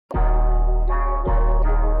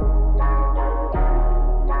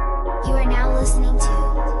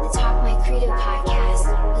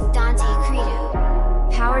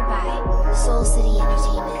Soul City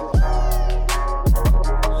Entertainment.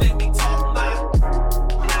 Let me talk my.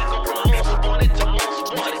 Not gonna most wanted to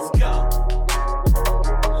most wanted. Let's go.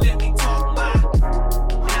 Let me talk my.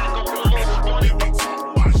 Not gonna most wanted. Let me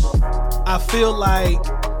talk my. I feel like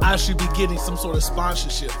I should be getting some sort of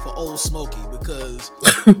sponsorship for Old Smoky because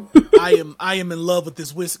I am in love with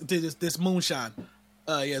this this moonshine.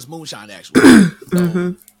 It's moonshine actually.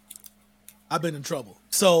 So, I've been in trouble.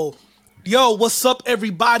 So, yo, what's up,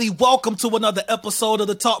 everybody? Welcome to another episode of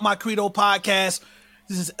the Talk My Credo podcast.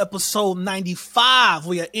 This is episode 95.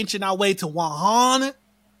 We are inching our way to 100.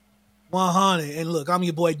 100. And look, I'm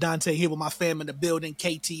your boy Dante here with my fam in the building.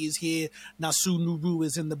 KT is here. Nasu Nuru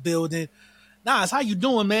is in the building. Nas, how you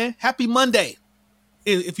doing, man? Happy Monday,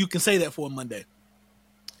 if you can say that for a Monday.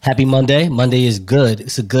 Happy Monday. Monday is good.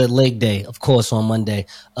 It's a good leg day, of course, on Monday.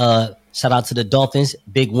 Shout out to the Dolphins.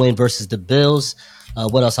 Big win versus the Bills.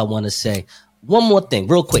 What else I want to say? One more thing,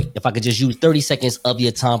 real quick. If I could just use 30 seconds of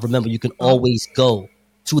your time. Remember, you can always go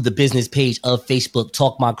to the business page of Facebook,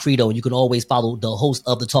 Talk My Credo. And you can always follow the host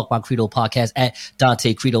of the Talk My Credo podcast at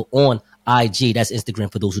Dante Credo on IG. That's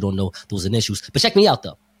Instagram for those who don't know those initials. But check me out,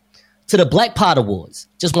 though. To the Black Pod Awards,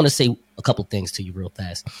 just want to say a couple things to you real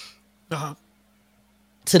fast.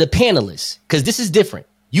 To the panelists, because this is different.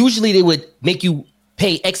 Usually they would make you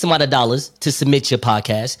pay X amount of dollars to submit your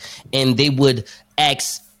podcast, and they would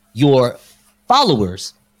ask your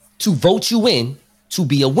followers to vote you in to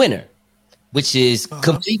be a winner, which is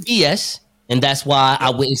complete BS, and that's why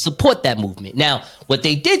I wouldn't support that movement. Now, what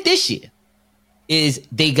they did this year is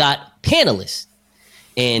they got panelists,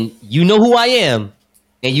 and you know who I am,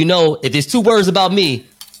 and you know if there's two words about me,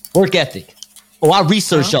 work ethic. I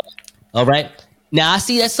research y'all, all right? Now, I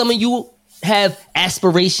see that some of you have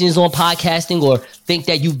aspirations on podcasting or think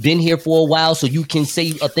that you've been here for a while so you can say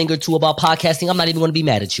a thing or two about podcasting. I'm not even going to be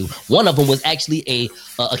mad at you. One of them was actually a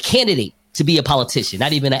candidate to be a politician,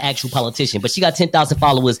 not even an actual politician, but she got 10,000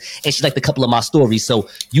 followers and she liked a couple of my stories. So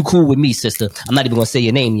you cool with me, sister. I'm not even going to say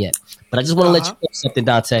your name yet, but I just want to let you know something,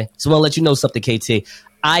 Dante. Just want to let you know something, KT.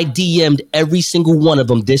 I DM'd every single one of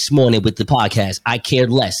them this morning with the podcast. I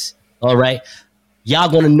cared less. All right. Y'all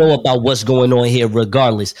going to know about what's going on here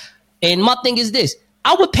regardless. And my thing is this.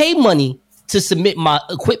 I would pay money to submit my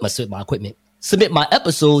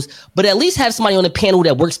episodes, but at least have somebody on the panel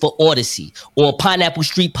that works for Odyssey or Pineapple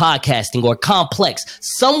Street Podcasting or Complex,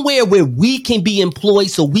 somewhere where we can be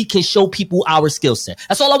employed so we can show people our skill set.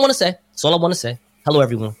 That's all I want to say. That's all I want to say. Hello,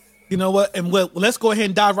 everyone. You know what? And let's go ahead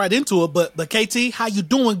and dive right into it. But KT, how you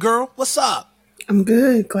doing, girl? What's up? I'm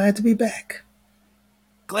good. Glad to be back.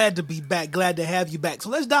 Glad to be back. Glad to have you back. So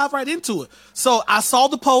let's dive right into it. So I saw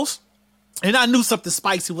the post and I knew something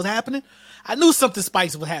spicy was happening.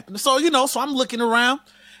 So, so I'm looking around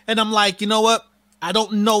and I'm like, you know what? I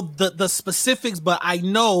don't know the specifics, but I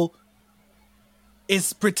know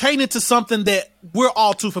it's pertaining to something that we're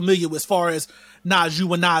all too familiar with as far as Nas,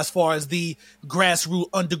 you and I, as far as the grassroots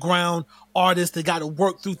underground artists that got to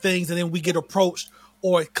work through things and then we get approached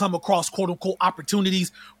or come across quote unquote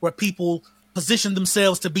opportunities where people position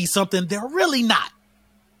themselves to be something they're really not,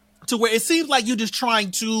 to where it seems like you're just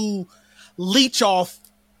trying to leech off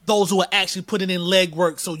those who are actually putting in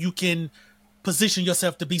legwork so you can position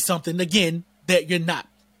yourself to be something, again, that you're not.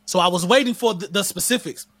 So I was waiting for the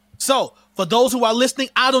specifics. So for those who are listening,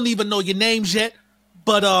 I don't even know your names yet,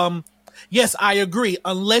 but yes, I agree.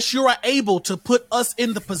 Unless you are able to put us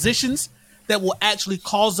in the positions that will actually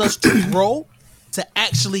cause us to grow, to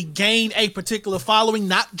actually gain a particular following,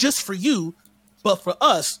 not just for you, but for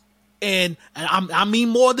us. And I mean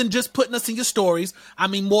more than just putting us in your stories. I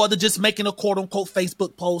mean more than just making a quote unquote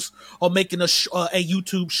Facebook post or making a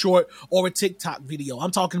YouTube short or a TikTok video. I'm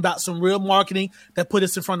talking about some real marketing that put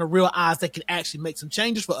us in front of real eyes that can actually make some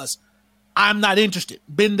changes for us. I'm not interested.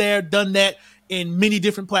 Been there, done that in many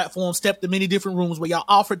different platforms, stepped in many different rooms where y'all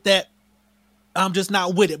offered that. I'm just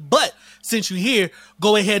not with it. But since you're here,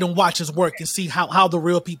 go ahead and watch us work and see how the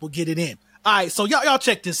real people get it in. All right, so y'all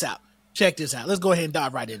check this out. Let's go ahead and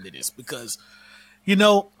dive right into this because,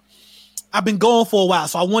 I've been going for a while,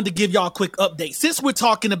 so I wanted to give y'all a quick update. Since we're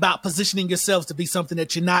talking about positioning yourselves to be something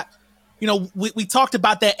that you're not, we talked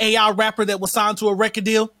about that AI rapper that was signed to a record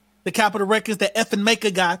deal, the Capitol Records, that effing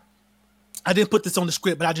Maker guy. I didn't put this on the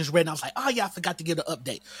script, but I just read and I was like, oh yeah, I forgot to give an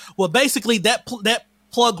update. Well, basically that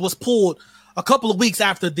plug was pulled a couple of weeks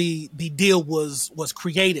after the deal was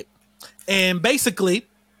created. And basically,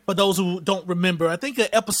 for those who don't remember, I think an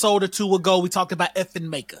episode or two ago, we talked about effing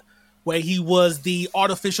Maker, where he was the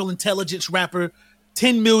artificial intelligence rapper,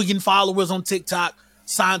 10 million followers on TikTok,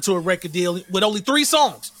 signed to a record deal with only 3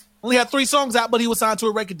 songs. Only had 3 songs out, but he was signed to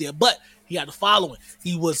a record deal. But he had a following.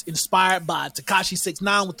 He was inspired by Tekashi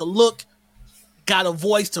 6ix9ine with the look. got a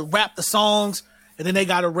voice to rap the songs, and then they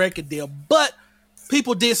got a record deal. But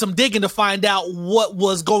people did some digging to find out what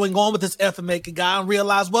was going on with this FMA guy and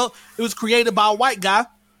realized, well, it was created by a white guy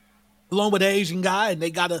along with an Asian guy, and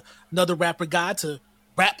they got another rapper guy to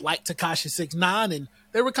rap like Tekashi 6ix9ine, and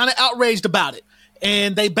they were kind of outraged about it.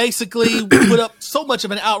 And they basically put up so much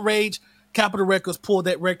of an outrage, Capitol Records pulled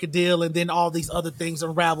that record deal, and then all these other things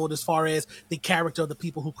unraveled as far as the character of the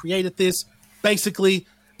people who created this. Basically,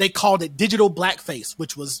 they called it digital blackface,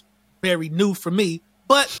 which was very new for me,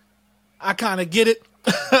 but I kind of get it.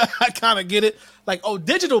 I kind of get it. Like, oh,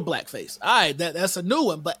 digital blackface. All right, that's a new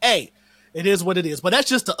one, but hey, it is what it is. But that's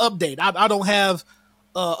just an update. I don't have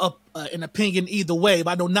an opinion either way,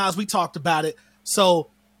 but I know Nas, we talked about it. So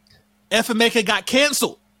FMA got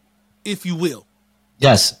canceled, if you will.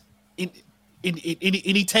 Yes.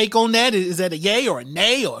 Any take on that? Is that a yay or a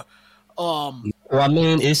nay or? Well, I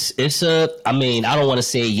mean, I don't want to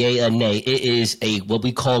say yay or nay. It is what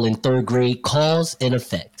we call in third grade cause and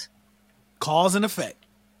effect. Cause and effect.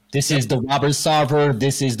 This is the Robert Sarver.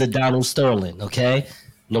 This is the Donald Sterling. Okay.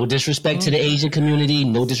 No disrespect to the Asian community.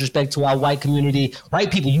 No disrespect to our white community.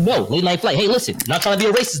 White people, late night flight. Hey, listen, not trying to be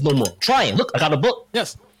a racist no more. Trying. Look, I got a book.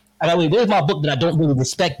 Yes. Where's my book that I don't really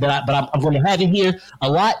respect, but I'm going to have in here a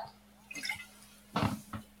lot.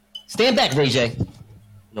 Stand back, Ray J.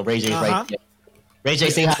 No, Ray J's right there. Ray J,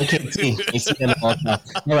 say hi to KT. You see him all the time.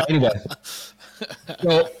 All right, anyway.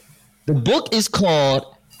 So the book is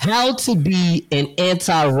called How to Be an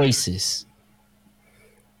Anti-Racist.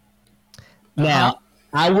 Now,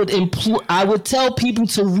 I would tell people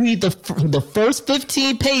to read the first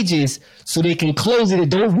 15 pages so they can close it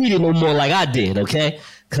and don't read it no more like I did, okay?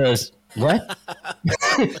 Because what?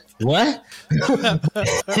 What?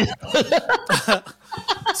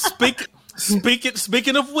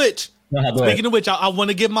 Speaking of which, I want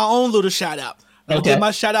to give my own little shout out. I'm gonna give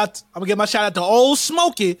my shout out to Old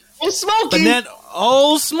Smoky.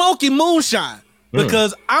 Old Smoky Moonshine.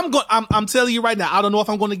 Because I'm telling you right now, I don't know if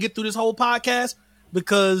I'm going to get through this whole podcast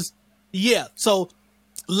because so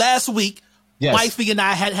last week, Wifey and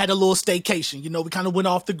I had a little staycation. We kind of went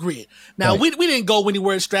off the grid. Now we didn't go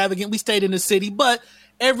anywhere extravagant. We stayed in the city, but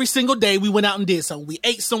every single day we went out and did something. We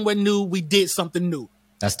ate somewhere new. We did something new.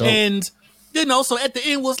 That's dope. And so at the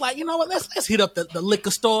end was like, you know what? Let's hit up the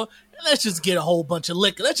liquor store and let's just get a whole bunch of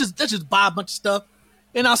liquor. Let's just buy a bunch of stuff.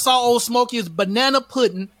 And I saw Old Smoky's banana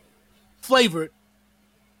pudding flavored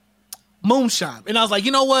moonshine, and I was like,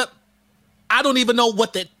 you know what? I don't even know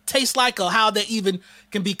what that tastes like or how that even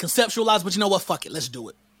can be conceptualized, but you know what? Fuck it, let's do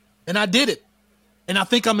it. And I did it. And I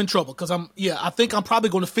think I'm in trouble because I think I'm probably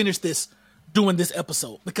going to finish this doing this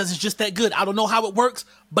episode because it's just that good. I don't know how it works,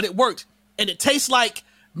 but it worked. And it tastes like,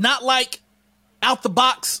 not like out the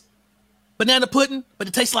box banana pudding, but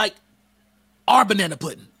it tastes like our banana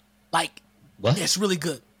pudding. Like, what? It's really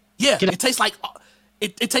good. Yeah, it tastes like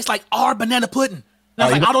it tastes like our banana pudding. And I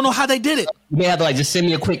was like, I don't know how they did it. You may have to just send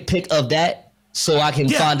me a quick pic of that so I can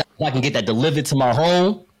find out if I can get that delivered to my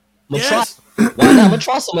home. Why not? I'm gonna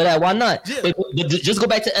try some of that. Why not? Yeah. But just go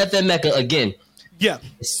back to FM Mecca again. Yeah.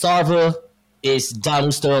 Sarver is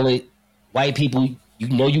Donald Sterling. White people,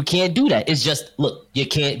 you can't do that. It's just, look, you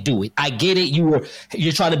can't do it. I get it.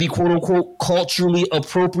 You're trying to be quote unquote culturally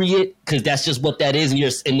appropriate because that's just what that is,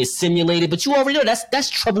 and it's simulated. But you already know that's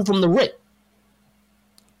trouble from the rip.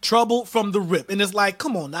 Trouble from the rip. And it's like,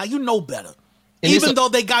 come on now, you know better. And even though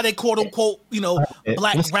they got a quote unquote,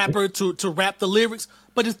 black rapper to rap the lyrics,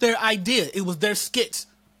 but it's their idea. It was their skits.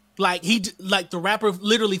 Like the rapper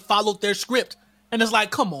literally followed their script. And it's like,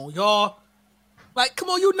 come on, y'all. Like, come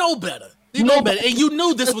on, you know better. You know better. And you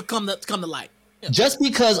knew this would come to light. Yeah. Just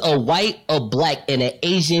because a white, a black, and an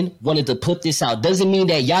Asian wanted to put this out doesn't mean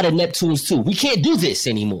that y'all the Neptunes too. We can't do this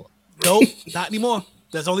anymore. Nope, not anymore.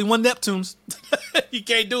 There's only one Neptunes. You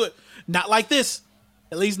can't do it. Not like this.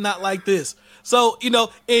 At least not like this. So, in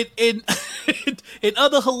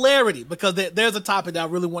other hilarity, because there's a topic that I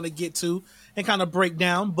really want to get to and kind of break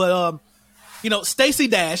down. But, Stacey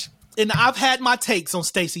Dash, and I've had my takes on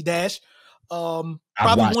Stacey Dash.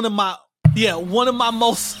 Probably one of my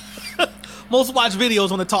most most watched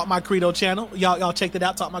videos on the Talk My Credo channel. Y'all check that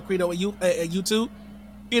out. Talk My Credo at YouTube.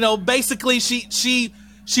 Basically she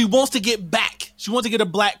wants to get back. She wants to get her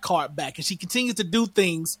black card back, and she continues to do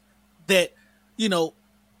things that,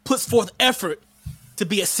 puts forth effort to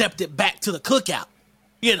be accepted back to the cookout.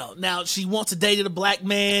 Now she wants to date a black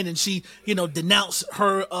man, and she, denounced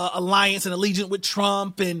her alliance and allegiance with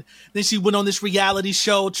Trump, and then she went on this reality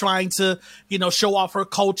show trying to, show off her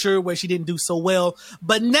culture where she didn't do so well.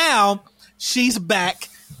 But now she's back,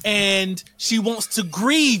 and she wants to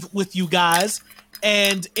grieve with you guys.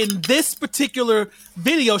 And in this particular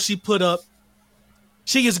video she put up,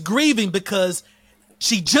 She is grieving because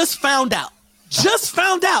she just found out,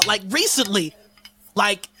 like recently,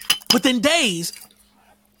 like within days,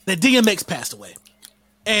 that DMX passed away.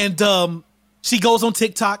 And she goes on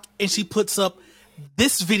TikTok and she puts up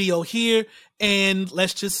this video here, and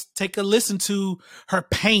let's just take a listen to her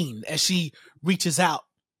pain as she reaches out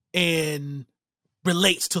and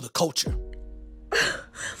relates to the culture.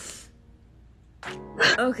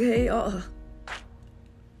 Okay, I'm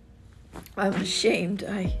ashamed.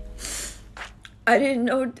 I didn't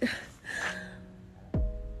know.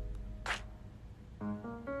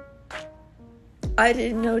 I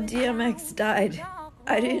didn't know DMX died.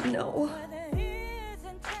 I didn't know.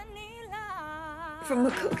 From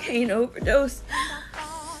a cocaine overdose.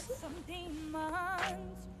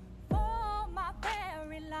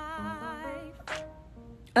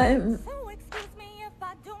 I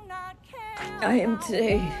am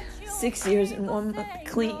today 6 years and 1 month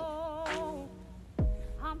clean.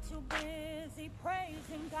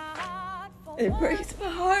 It breaks my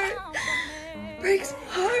heart. It breaks my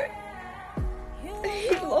heart.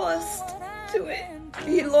 He lost to it.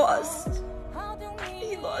 He lost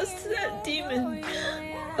to that demon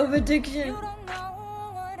of addiction.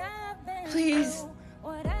 Please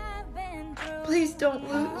don't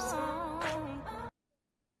lose.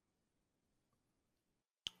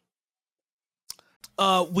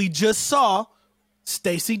 We just saw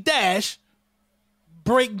Stacey Dash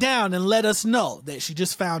break down and let us know that she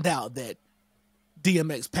just found out that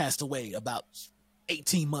DMX passed away about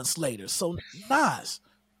 18 months later. So, Nas,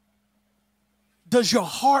 does your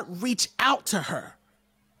heart reach out to her?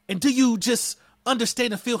 And do you just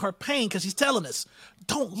understand and feel her pain? Because she's telling us,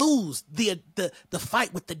 don't lose the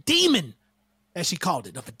fight with the demon, as she called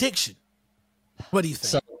it, of addiction. What do you think?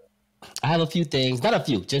 So, I have a few things, not a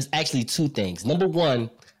few, just actually two things. Number one,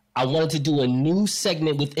 I wanted to do a new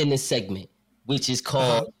segment within this segment, which is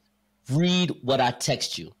called Read What I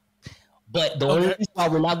Text You. But the only reason why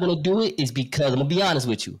we're not going to do it is because, I'm going to be honest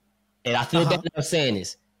with you, and I feel bad that I'm saying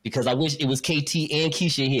this, because I wish it was KT and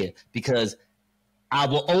Keisha here, because I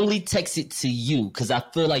will only text it to you, because I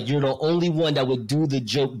feel like you're the only one that would do the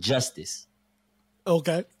joke justice.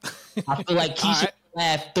 Okay. I feel like Keisha would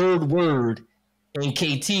laugh third word, and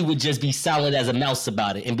KT would just be silent as a mouse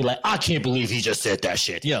about it and be like, I can't believe he just said that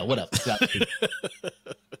shit. Yeah, whatever.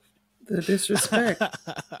 The disrespect.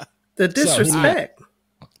 The disrespect. So,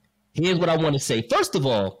 here's what I want to say. First of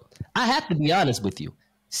all, I have to be honest with you.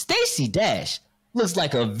 Stacey Dash looks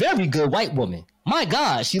like a very good white woman. My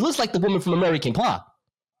God, she looks like the woman from American Pie.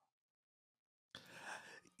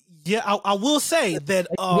 Yeah, I will say that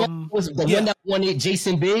was the one that wanted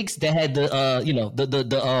Jason Biggs that had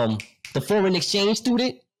the foreign exchange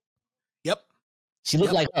student. Yep. She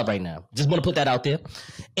looked like her right now. Just want to put that out there.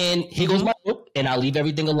 And here goes my book, and I'll leave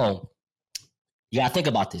everything alone. You gotta think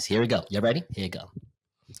about this. Here we go. You ready? Here you go.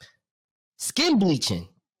 Skin bleaching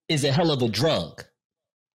is a hell of a drug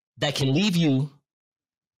that can leave you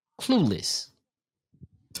clueless.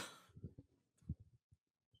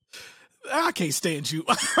 I can't stand you.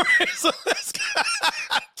 I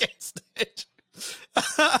can't stand you.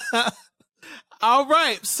 All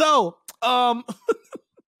right. So,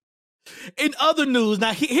 in other news,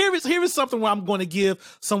 now here is something where I'm going to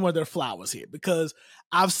give someone their flowers here, because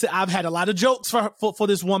I've had a lot of jokes for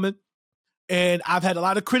this woman, and I've had a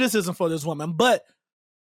lot of criticism for this woman, but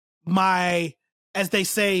my, as they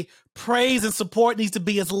say, praise and support needs to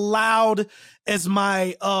be as loud as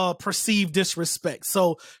my perceived disrespect.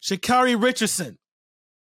 So, Sha'Carri Richardson,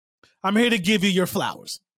 I'm here to give you your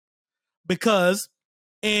flowers, because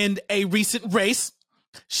in a recent race,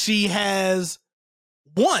 she has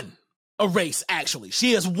won a race, actually.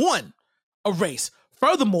 She has won a race.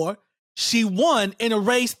 Furthermore, she won in a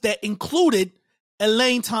race that included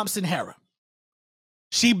Elaine Thompson-Herah.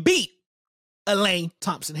 She beat Elaine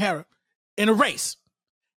Thompson-Herah in a race.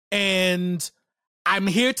 And I'm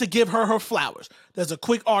here to give her flowers. There's a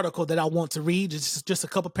quick article that I want to read. It's just a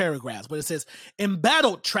couple paragraphs, but it says,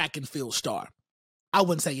 embattled track and field star. I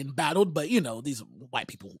wouldn't say embattled, but these are white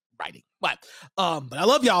people writing. But I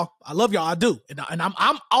love y'all. I do. And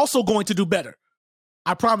I'm also going to do better.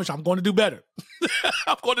 I promise you, I'm going to do better.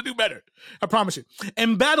 I'm going to do better. I promise you.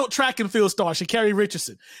 Embattled track and field star Sha'Carri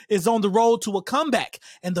Richardson is on the road to a comeback.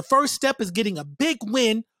 And the first step is getting a big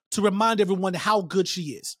win to remind everyone how good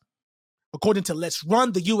she is. According to Let's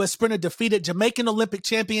Run, the U.S. sprinter defeated Jamaican Olympic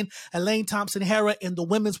champion Elaine Thompson-Herah in the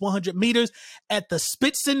women's 100 meters at the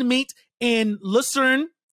Spitzen meet in Lucerne,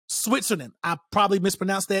 Switzerland. I probably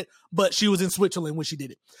mispronounced that, but she was in Switzerland when she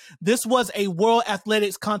did it. This was a World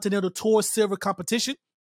Athletics Continental Tour silver competition,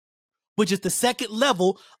 which is the second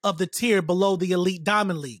level of the tier below the Elite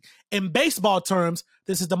Diamond League. In baseball terms,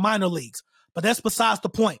 This is the minor leagues. But that's besides the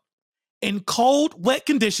point. In cold, wet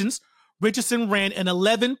conditions, Richardson ran an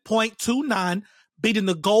 11.29, beating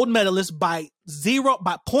the gold medalist by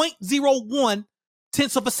 0.01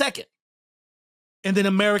 tenths of a second. And then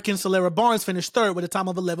American Celera Barnes finished third with a time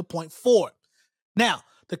of 11.4. Now,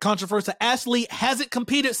 the controversial athlete hasn't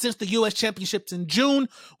competed since the U.S. Championships in June,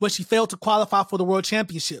 where she failed to qualify for the World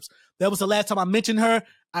Championships. That was the last time I mentioned her.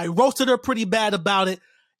 I roasted her pretty bad about it.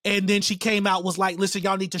 And then she came out, was like, listen,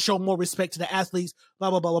 y'all need to show more respect to the athletes, blah,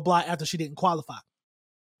 blah, blah, blah, blah, after she didn't qualify.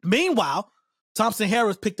 Meanwhile, Thompson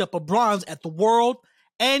Harris picked up a bronze at the World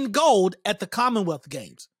and gold at the Commonwealth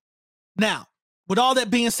Games. Now, with all that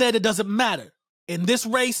being said, it doesn't matter. In this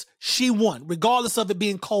race, she won, regardless of it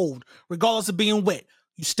being cold, regardless of being wet.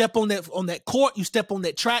 You step on that court, you step on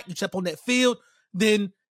that track, you step on that field,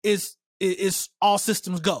 then it's all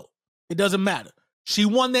systems go. It doesn't matter. She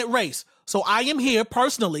won that race. So I am here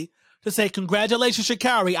personally to say congratulations,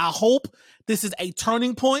 Sha'Carri. I hope this is a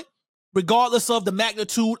turning point, regardless of the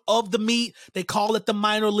magnitude of the meet. They call it the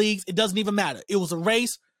minor leagues. It doesn't even matter. It was a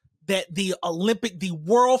race that the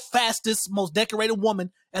world fastest, most decorated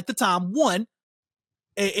woman at the time won,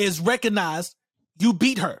 is recognized. You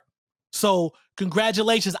beat her. So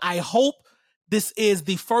congratulations. I hope this is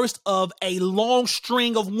the first of a long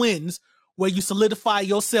string of wins where you solidify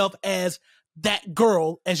yourself as that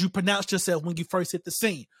girl, as you pronounced yourself when you first hit the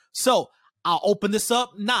scene. So I'll open this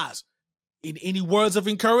up. Nas, any words of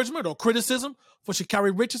encouragement or criticism for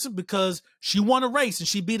Sha'Carri Richardson, because she won a race and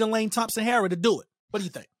she beat Elaine Thompson-Herah to do it. What do you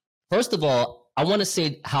think? First of all, I want to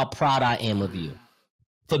say how proud I am of you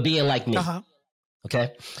for being like me.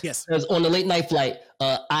 Okay. Yes. Because on the late night flight,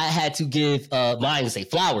 I had to give, I ain't gonna say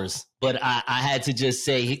flowers, but I had to just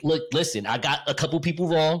say, look, listen, I got a couple people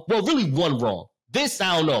wrong. Well, really one wrong. This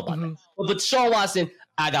I don't know about. But Sean Watson,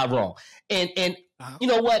 I got wrong. And you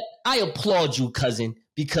know what? I applaud you, cousin,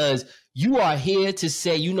 because you are here to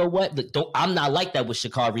say, you know what? Look, I'm not like that with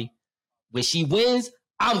Sha'Carri. When she wins,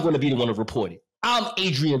 I'm going to be the one to report it. I'm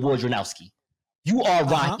Adrian Wojnarowski. You are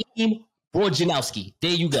Raheem Wojnarowski.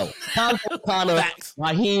 There you go. Connor,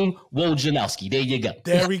 Raheem Wojnarowski. There you go.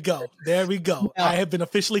 There we go. There we go. Now, I have been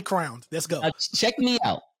officially crowned. Let's go. Check me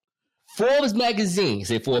out. Forbes magazine,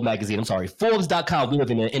 Forbes.com. We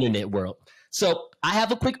live in the internet world. So I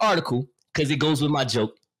have a quick article because it goes with my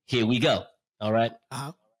joke. Here we go. All right.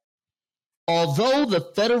 Although the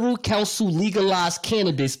Federal Council legalized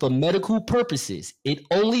cannabis for medical purposes, it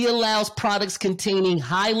only allows products containing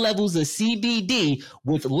high levels of CBD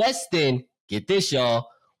with less than, get this, y'all,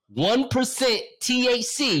 1%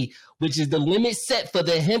 THC, which is the limit set for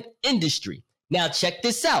the hemp industry. Now, check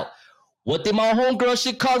this out. What did my homegirl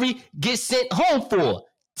Sha'Carri get sent home for?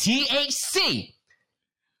 THC.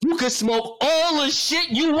 You can smoke all the shit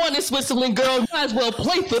you want in Switzerland, girl. You might as well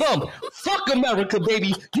play for them. Fuck America,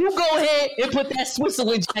 baby. You go ahead and put that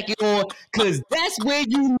Switzerland jacket on, because that's where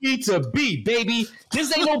you need to be, baby.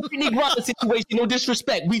 This ain't no Britney Griner situation, no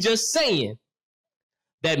disrespect. We just saying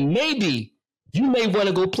that maybe you may want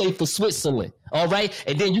to go play for Switzerland, all right?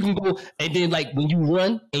 And then you can go, and then like when you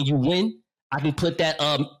run and you win, I can put that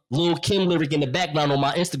Lil' Kim lyric in the background on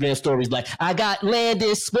my Instagram stories, like, I got land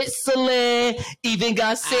in Switzerland, even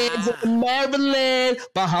got sands in Maryland,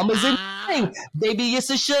 Bahamas and thing. Baby, it's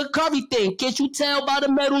a Sha'Carri thing. Can't you tell by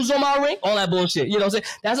the medals on my ring? All that bullshit. You know what I'm saying?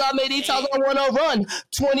 That's how many times I want to run.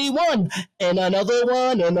 21, and another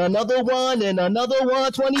one, and another one, and another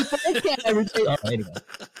one, 24 carats. Anyway,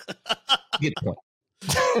 get the point.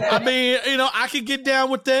 I mean, I can get down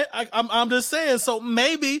with that. I'm just saying. So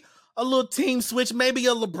maybe a little team switch, maybe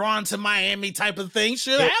a LeBron to Miami type of thing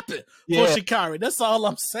should happen for Sha'Carri. That's all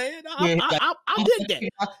I'm saying. I'll dig that.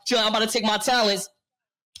 Sure, I'm about to take my talents.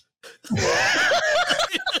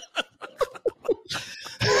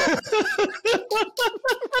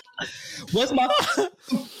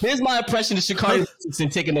 Here's my impression of Sha'Carri Richardson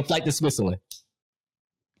taking a flight to Switzerland.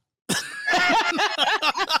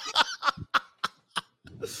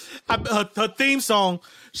 Her theme song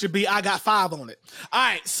should be "I Got 5 on it." All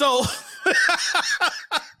right, so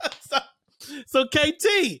KT,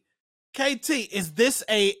 is this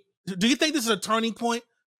do you think this is a turning point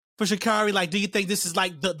for Sha'Carri? Like, do you think this is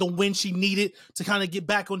like the win she needed to kind of get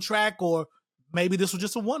back on track, or maybe this was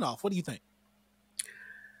just a one-off? What do you think?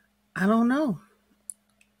 I don't know.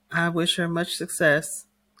 I wish her much success.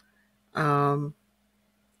 But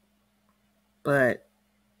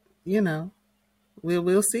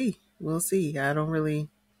we'll see. We'll see. I don't really,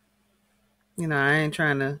 I ain't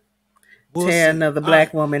trying to tear another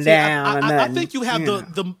black woman down or nothing. I think you have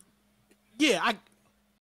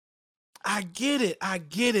I get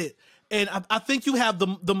it. And I think you have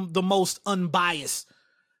the most unbiased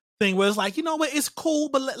thing where it's like, you know what, it's cool,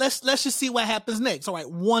 but let's just see what happens next. All right,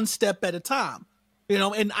 one step at a time. You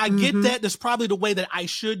know, and I get that. That's probably the way that I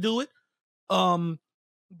should do it.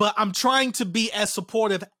 But I'm trying to be as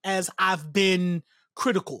supportive as I've been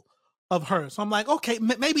critical of her. So I'm like, okay,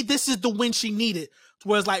 maybe this is the win she needed.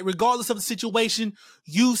 Whereas, like, regardless of the situation,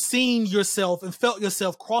 you've seen yourself and felt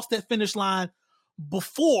yourself cross that finish line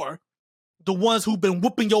before the ones who've been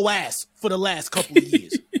whooping your ass for the last couple of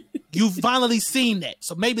years. You've finally seen that.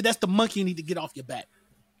 So maybe that's the monkey you need to get off your back.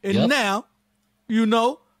 And now, you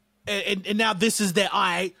know, and now this is that, all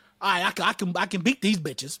right, I can beat these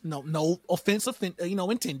bitches. No offense,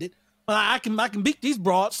 intended. But I can beat these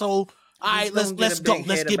broads. So all right, let's go.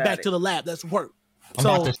 Let's get back to the lab. Let's work. I'm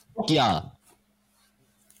about to smoke y'all.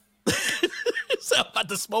 So I'm about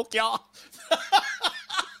to smoke y'all.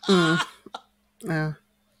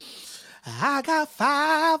 I got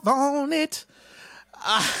 5 on it.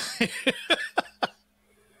 All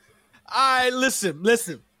right,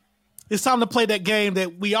 listen. It's time to play that game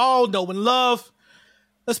that we all know and love.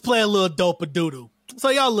 Let's play a little dope of doodoo. So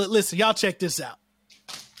y'all listen, y'all check this out.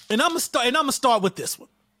 And I'm gonna start with this one.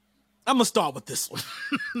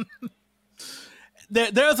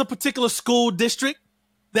 There's a particular school district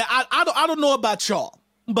that I don't know about y'all,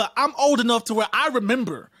 but I'm old enough to where I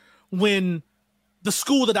remember when the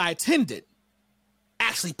school that I attended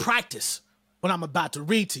actually practiced what I'm about to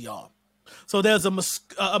read to y'all. So there's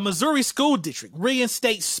a Missouri school district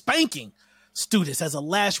reinstates spanking students as a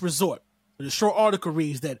last resort. The short article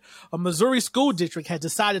reads that a Missouri school district has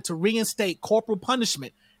decided to reinstate corporal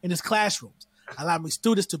punishment in its classrooms, allowing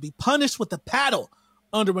students to be punished with a paddle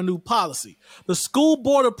under a new policy. The school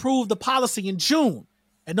board approved the policy in June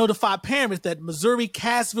and notified parents that Missouri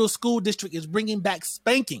Cassville School District is bringing back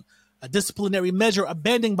spanking, a disciplinary measure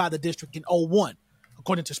abandoned by the district in 2001,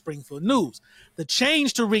 according to Springfield News. The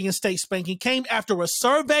change to reinstate spanking came after a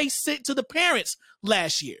survey sent to the parents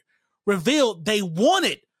last year revealed they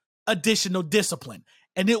wanted additional discipline,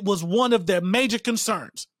 and it was one of their major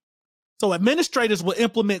concerns. So administrators will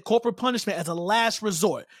implement corporal punishment as a last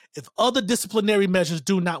resort if other disciplinary measures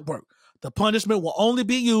do not work. The punishment will only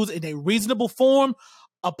be used in a reasonable form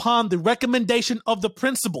upon the recommendation of the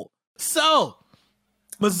principal. So,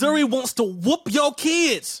 Missouri wants to whoop your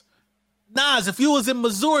kids. Nas, if you was in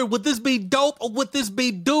Missouri, would this be dope or would this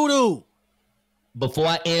be doo-doo? Before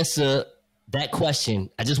I answer that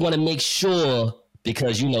question, I just want to make sure,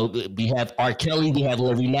 because, you know, we have R. Kelly, we have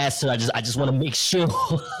Larry Nassar. I just want to make sure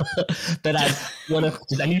that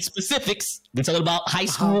I need specifics. We're talking about high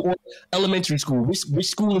school or elementary school. Which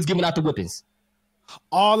school is giving out the whippings?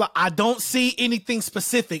 I don't see anything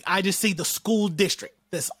specific. I just see the school district.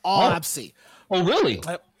 That's all I see. Oh, really?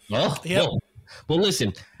 Well,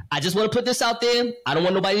 listen, I just want to put this out there. I don't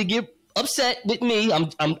want nobody to get upset with me.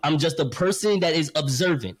 I'm just a person that is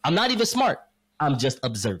observant. I'm not even smart. I'm just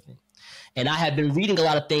observant. And I have been reading a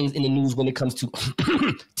lot of things in the news when it comes to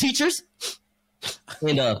teachers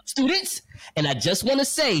and students. And I just want to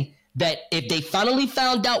say that if they finally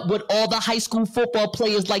found out what all the high school football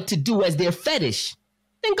players like to do as their fetish,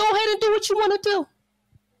 then go ahead and do what you want to do.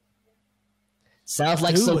 Sounds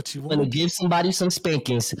like you want to give somebody some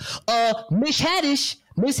spankings. Miss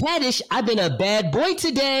Haddish, I've been a bad boy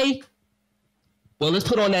today. Well, let's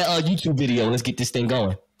put on that YouTube video. Let's get this thing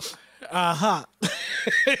going.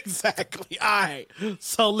 Exactly. All right.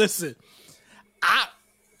 So listen,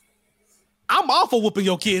 I'm all for whooping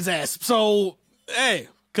your kid's ass. So, hey,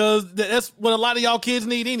 because that's what a lot of y'all kids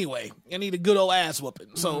need anyway. You need a good old ass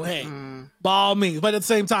whooping. So, hey, by all means. But at the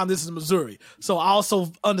same time, this is Missouri. So I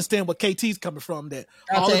also understand what KT's coming from there.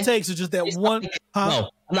 All it takes is just that one. No,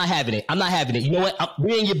 I'm not having it. You know what?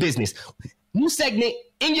 We're in your business. New segment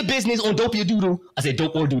in your business on Dope or Doodle. I said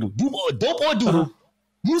Dope or Doodle. Dope or Doodle.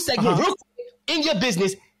 New segment real quick in your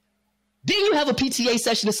business. Didn't you have a PTA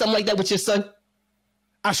session or something like that with your son?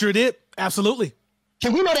 I sure did. Absolutely.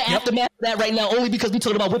 Can we know the aftermath of that right now? Only because we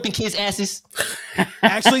talking about whipping kids' asses.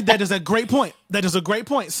 Actually, that is a great point.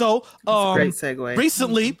 So, great segue.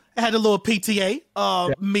 Recently, I had a little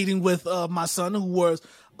PTA meeting with my son who was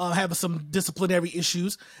having some disciplinary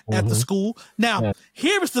issues at the school. Now,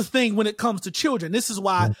 here is the thing when it comes to children. This is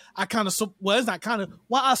why I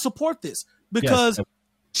why I support this, because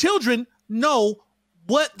children know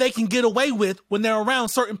what they can get away with when they're around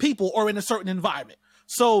certain people or in a certain environment.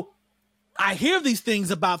 So I hear these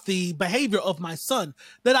things about the behavior of my son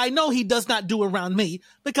that I know he does not do around me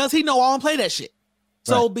because he know I don't play that shit.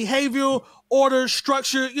 So behavioral, order,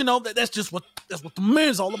 structure, you know, that's what the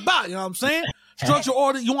man's all about. You know what I'm saying? Structure,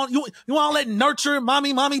 order. You want to let nurture,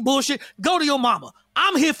 mommy bullshit. Go to your mama.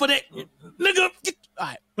 I'm here for that, nigga. All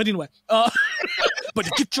right, but anyway, but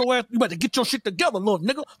to get your ass, you better get your shit together, little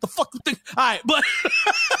nigga. The fuck you think? All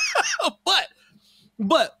right,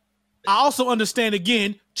 but I also understand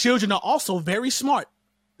again, children are also very smart.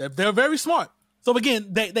 They're very smart. So again,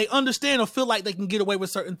 they understand or feel like they can get away with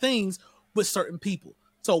certain things with certain people.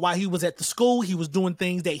 So while he was at the school, he was doing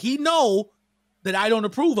things that he know that I don't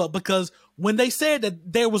approve of, because when they said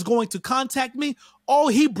that they was going to contact me,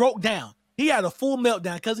 he broke down. He had a full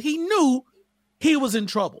meltdown because he knew he was in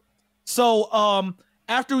trouble. So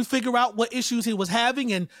after we figure out what issues he was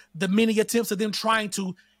having and the many attempts of them trying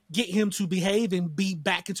to get him to behave and be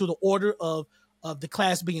back into the order of the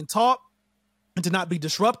class being taught and to not be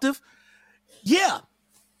disruptive. Yeah.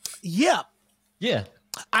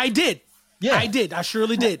 I did. Yeah. I did. I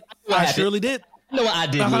surely did. I surely did. You know what I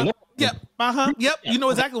did mean. Yep. Yep. You know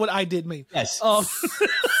exactly what I did mean. Yes.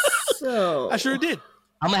 So I sure did.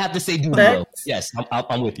 I'm gonna have to say bro. Yes,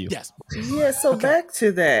 I'm with you. Yes. Yeah. So back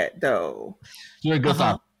to that though. You're a good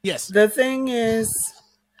father. Yes. The thing is,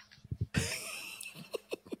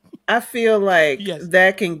 I feel like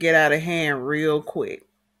that can get out of hand real quick.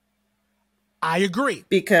 I agree.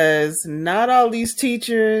 Because not all these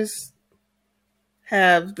teachers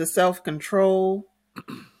have the self-control.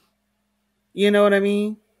 You know what I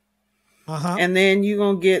mean? And then you're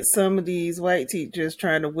going to get some of these white teachers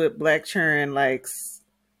trying to whip black children like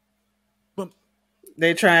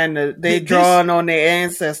they drawing on their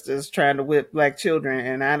ancestors trying to whip black children.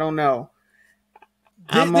 And I don't know.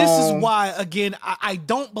 This is why, again, I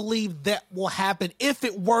don't believe that will happen if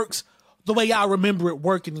it works the way I remember it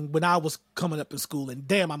working when I was coming up in school. And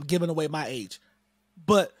damn, I'm giving away my age.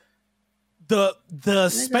 But the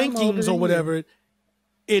spankings or whatever,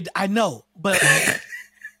 I know, but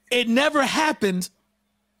it never happened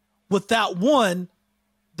without one,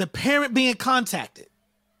 the parent being contacted.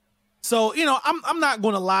 So, I'm not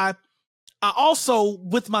going to lie. I also,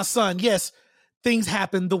 with my son, yes, things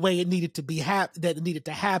happened the way it needed to be that it needed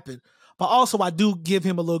to happen. But also I do give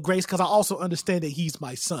him a little grace because I also understand that he's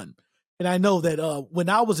my son. And I know that when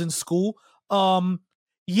I was in school,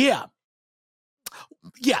 yeah.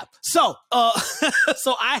 So,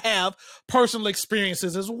 so I have personal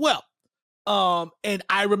experiences as well. And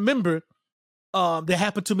I remember that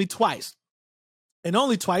happened to me twice. And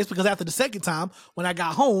only twice, because after the second time, when I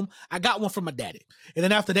got home, I got one from my daddy. And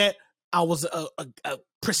then after that, I was a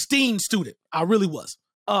pristine student. I really was.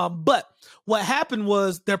 But what happened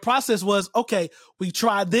was their process was, okay, we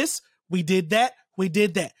tried this, we did that.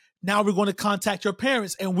 Now we're going to contact your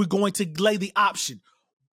parents and we're going to lay the option.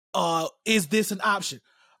 Is this an option?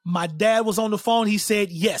 My dad was on the phone. He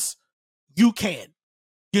said, yes, you can.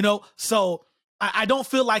 So I don't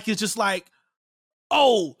feel like it's just like,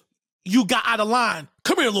 oh, you got out of line.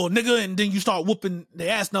 Come here, little nigga. And then you start whooping the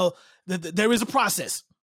ass. No, there is a process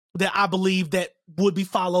that I believe that would be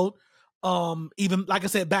followed. Even like I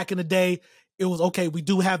said, back in the day, it was, okay, we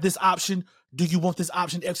do have this option. Do you want this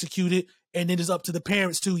option executed? And then it's up to the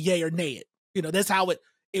parents to yay or nay it. That's how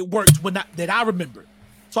it worked that I remember.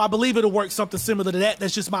 So I believe it'll work something similar to that.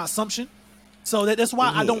 That's just my assumption. So that's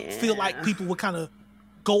why I don't feel like people would kind of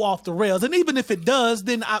go off the rails. And even if it does,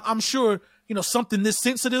 then I'm sure, something this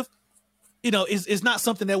sensitive, is not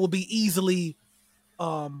something that will be easily,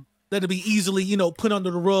 put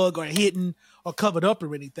under the rug or hidden or covered up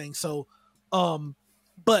or anything. So,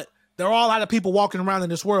 but there are a lot of people walking around in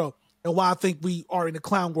this world, and why I think we are in the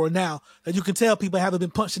clown world now, that you can tell people haven't been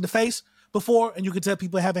punched in the face before, and you can tell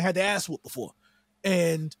people haven't had their ass whooped before.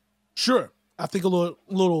 And sure, I think a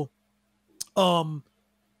little, but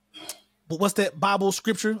what's that Bible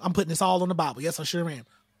scripture? I'm putting this all on the Bible. Yes, I sure am.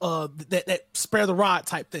 That spare the rod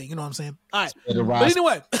type thing. You know what I'm saying? All right. But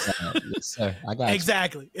anyway. Yes, sir. I got you.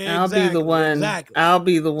 Exactly. I'll be the one. Exactly. I'll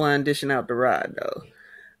be the one dishing out the rod though,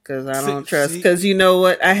 because I don't trust. Because you know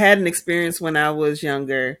what? I had an experience when I was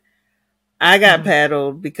younger. I got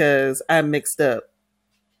paddled because I mixed up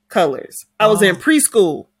colors. I was in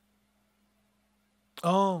preschool.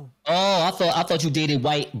 Oh, I thought you dated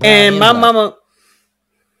white, brown, and my mama.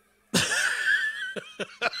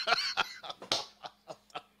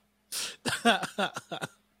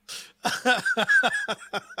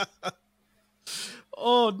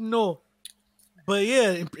 Oh no. But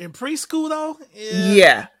yeah, in preschool though.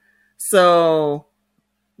 Yeah. So,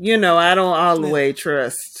 I don't all the way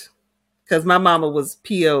trust, because my mama was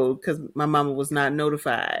PO'd because my mama was not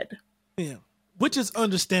notified. Yeah. Which is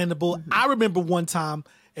understandable. Mm-hmm. I remember one time,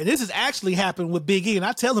 and this has actually happened with Big E, and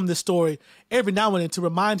I tell him this story every now and then to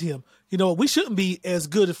remind him, we shouldn't be as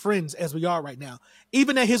good of friends as we are right now.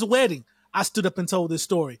 Even at his wedding, I stood up and told this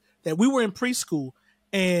story, that we were in preschool,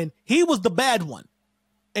 and he was the bad one.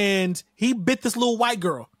 And he bit this little white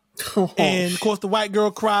girl. And of course the white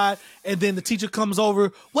girl cried, and then the teacher comes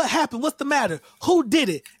over. What happened? What's the matter? Who did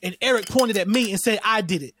it? And Eric pointed at me and said, I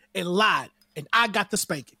did it, and lied. And I got the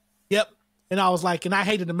spanking. Yep. And I was like, and I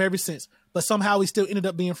hated him ever since. But somehow we still ended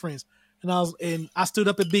up being friends. And I stood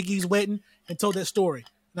up at Big E's wedding and told that story.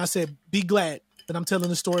 And I said, be glad that I'm telling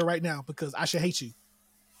the story right now because I should hate you,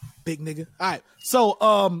 big nigga. All right. So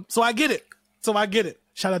I get it.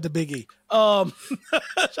 Shout out to Big E. Shout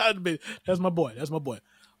out to Big E. That's my boy.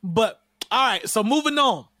 But all right, so moving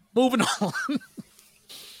on.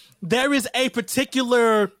 There is a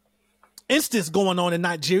particular instance going on in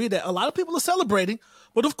Nigeria that a lot of people are celebrating,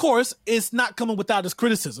 but of course, it's not coming without its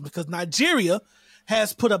criticism because Nigeria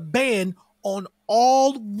has put a ban on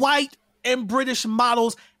all white and British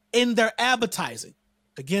models in their advertising.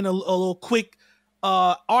 Again, a little quick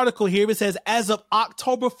article here. It says, as of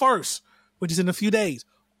October 1st, which is in a few days,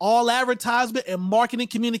 all advertisement and marketing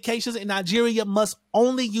communications in Nigeria must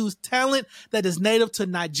only use talent that is native to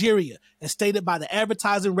Nigeria, as stated by the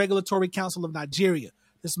Advertising Regulatory Council of Nigeria.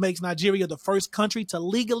 This makes Nigeria the first country to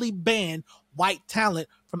legally ban white talent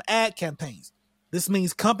from ad campaigns. This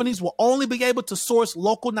means companies will only be able to source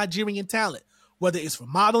local Nigerian talent, whether it's for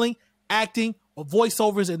modeling, acting, or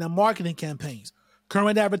voiceovers in their marketing campaigns.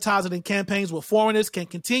 Current advertising and campaigns with foreigners can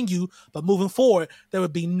continue, but moving forward, there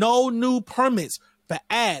would be no new permits for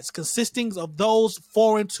ads consisting of those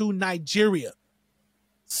foreign to Nigeria.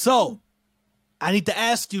 So, I need to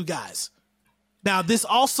ask you guys. Now, this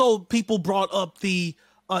also, people brought up the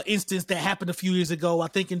instance that happened a few years ago, I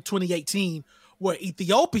think in 2018, where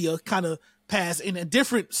Ethiopia kind of passed in a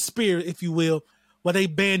different sphere, if you will, where they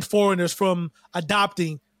banned foreigners from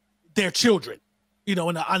adopting their children. You know,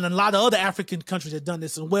 and a lot of other African countries have done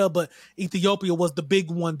this as well, but Ethiopia was the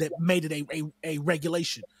big one that made it a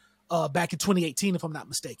regulation back in 2018, if I'm not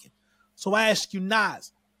mistaken. So I ask you,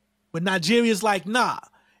 Nas, when Nigeria's like, nah,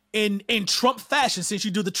 in Trump fashion, since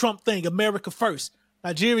you do the Trump thing, America first,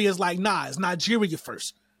 Nigeria's like, nah, it's Nigeria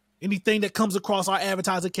first. Anything that comes across our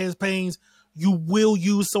advertising campaigns, you will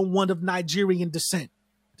use someone of Nigerian descent.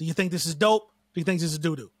 Do you think this is dope? Do you think this is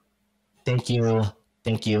doo-doo? Thank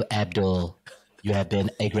you, Abdul. You have been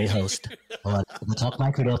a great host on the Talk My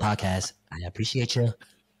Credo podcast. I appreciate you.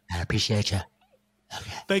 Okay.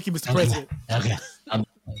 Thank you, Mr. President. Okay. I'm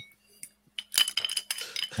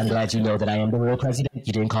glad you know that I am the real president.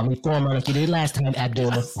 You didn't call me former like you did last time,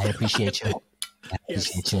 Abdul. I appreciate you.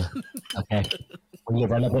 You. Okay. When you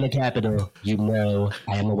run up in the Capitol, you know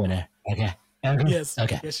I am a winner. Okay. Yes.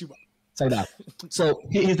 Okay. Yes, you are. So now,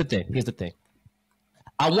 here's the thing.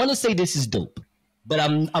 I want to say this is dope. But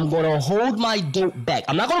I'm going to hold my dope back.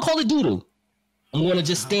 I'm not going to call it doodle. I'm going to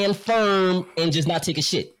just stand firm and just not take a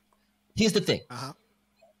shit. Here's the thing.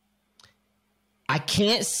 I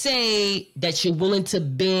can't say that you're willing to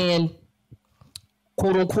ban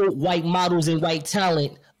quote unquote white models and white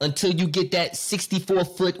talent until you get that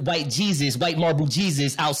 64-foot white marble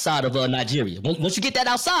Jesus outside of Nigeria. Once you get that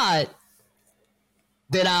outside,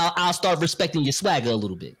 then I'll start respecting your swagger a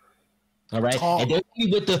little bit. All right. And then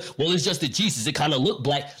with it's just the Jesus. It kind of looked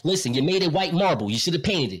black. Listen, you made it white marble. You should have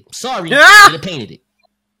painted it. Sorry. You should have painted it.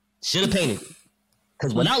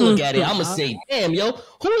 Because when I look at it, I'm going to say, damn, yo,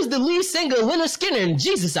 who is the lead singer of Leonard Skinner in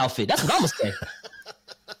Jesus outfit? That's what I'm going to say.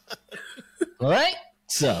 All right.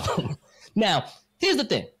 So now here's the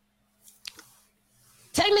thing.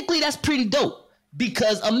 Technically, that's pretty dope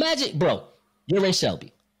because imagine, bro, you're in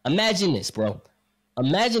Shelby. Imagine this, bro.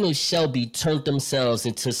 Imagine if Shelby turned themselves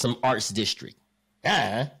into some arts district.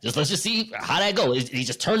 Let's just see how that goes. They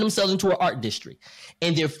just turned themselves into an art district.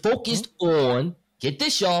 And they're focused on, get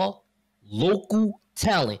this, y'all, local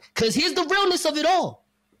talent. Because here's the realness of it all.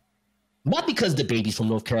 Not because the baby's from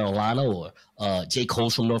North Carolina or J.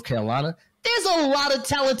 Cole's from North Carolina. There's a lot of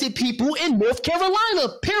talented people in North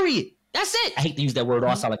Carolina, period. That's it. I hate to use that word.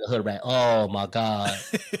 I sound like a hood rat. Oh, my God.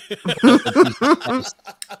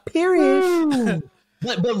 Period.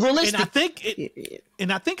 But realistic,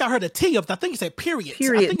 and I think I heard a T up. I think you said period.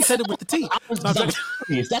 I think you said it with the T. I was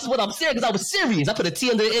serious. That's what I'm saying because I was serious. I put a T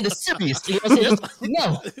on the end of serious. You know what I'm saying?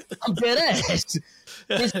 No, I'm dead ass.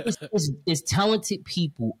 There's talented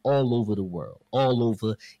people all over the world, all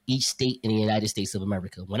over each state in the United States of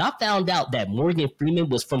America. When I found out that Morgan Freeman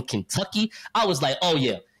was from Kentucky, I was like, oh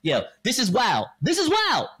yeah, this is wild.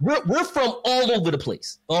 We're from all over the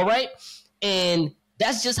place. All right, and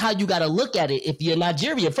that's just how you got to look at it. If you're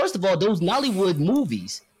Nigeria, first of all, those Nollywood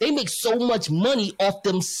movies, they make so much money off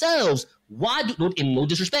themselves. Why do, and no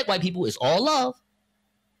disrespect, white people, it's all love.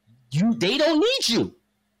 They don't need you.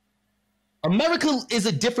 America is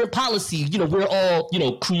a different policy. You know, we're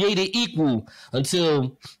all, created equal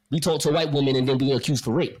until we talk to a white woman and then we get accused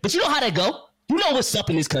for rape. But you know how that go. You know what's up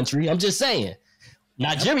in this country. I'm just saying.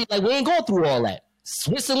 Nigeria, like, we ain't going through all that.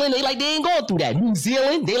 Switzerland, they ain't going through that. New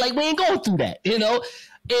Zealand, we ain't going through that. You know,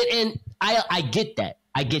 and I get that.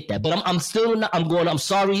 But I'm still not. I'm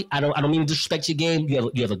sorry. I don't mean to disrespect your game. You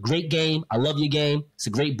have a great game. I love your game. It's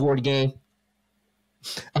a great board game.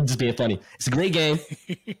 I'm just being funny. It's a great game.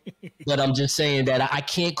 But I'm just saying that I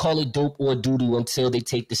can't call it dope or doo-doo until they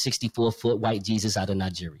take the 64-foot white Jesus out of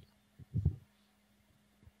Nigeria.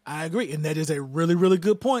 I agree. And that is a really, really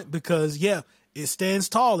good point because, yeah, it stands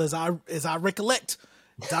tall as I recollect,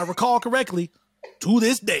 as I recall correctly, to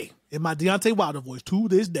this day, in my Deontay Wilder voice, to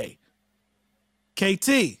this day.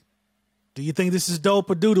 KT, do you think this is dope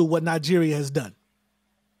or doo-doo what Nigeria has done?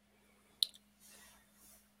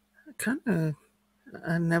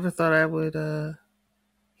 I never thought I would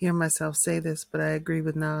hear myself say this, but I agree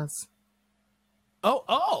with Nas.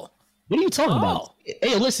 Oh. What are you talking about?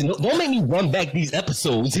 Hey, listen, don't make me run back these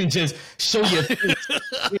episodes and just show you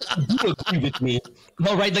you agree with me.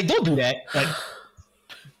 All right, like, don't do that. Like,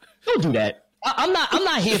 don't do that. I'm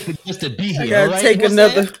not here for just to be here. I gotta right? take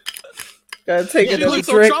another. Gotta take another drink.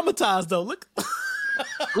 You look so traumatized though. Look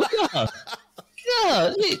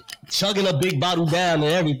yeah, chugging a big bottle down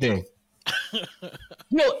and everything.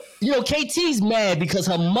 You know, KT's mad because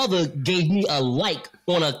her mother gave me a like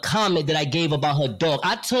on a comment that I gave about her dog.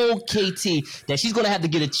 I told KT that she's gonna have to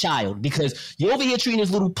get a child because you're over here treating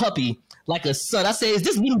this little puppy like a son. I said, is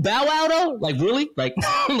this little Bow Wow though? Like really? Like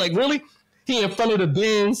like really? He in front of the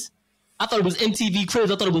bins. I thought it was MTV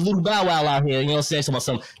Cribs. I thought it was little Bow Wow out here. You know what I'm saying? So my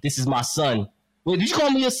son, this is my son. Wait, did you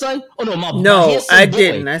call me your son? Oh no, my handsome I boy.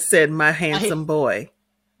 didn't. I said my handsome boy.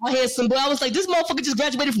 My handsome boy. I was like, this motherfucker just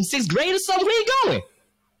graduated from 6th grade or something. Where he going?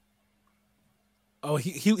 Oh,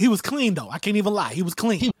 he was clean though. I can't even lie. He was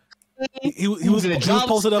clean. He was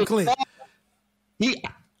posted up clean.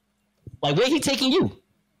 Like, where he taking you?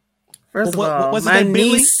 First of all, my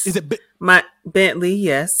niece is it my Bentley?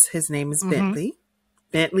 Yes, his name is Bentley.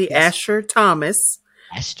 Bentley Asher Thomas.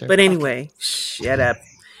 Asher. But anyway, shut up.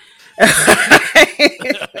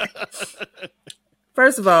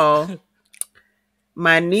 First of all,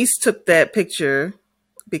 my niece took that picture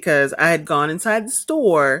because I had gone inside the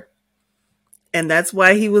store, and that's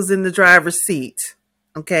why he was in the driver's seat.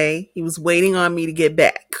 Okay, he was waiting on me to get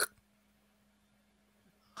back.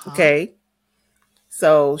 Okay,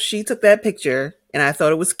 so she took that picture, and I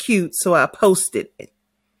thought it was cute, so I posted it.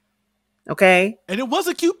 Okay, and it was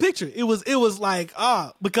a cute picture. It was like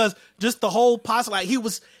because just the whole posture, like he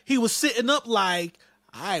was sitting up like,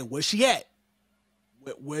 all right, where's she at?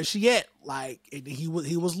 Where's she at? Like, and he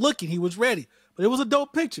was looking, he was ready. But it was a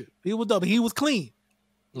dope picture. He was dope. He was clean.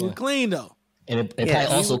 He was clean though. And it probably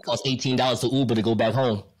also cost $18 to Uber to go back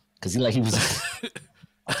home because he was.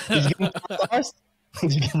 Did you give him 5 stars?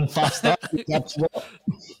 Did you give him 5 stars?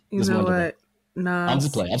 You know what? Nah, I'm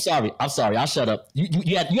just playing. I'm sorry. I'll shut up.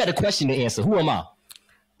 You had a question to answer. Who am I?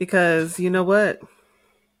 Because you know what?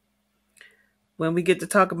 When we get to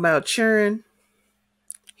talk about children,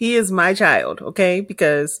 he is my child, okay?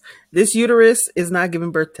 Because this uterus is not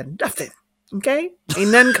giving birth to nothing, okay?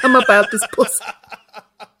 Ain't nothing come up out this pussy.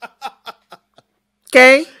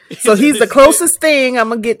 Okay? So he's the closest thing I'm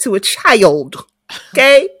going to get to a child,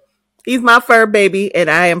 okay? He's my fur baby, and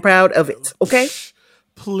I am proud of it, okay?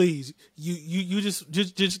 Please, you just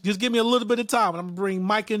give me a little bit of time, and I'm gonna bring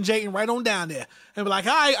Mike and Jayden right on down there, and be like,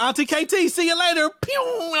 "All right, Auntie KT, see you later."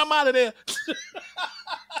 Pew, I'm out of there,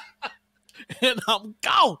 and I'm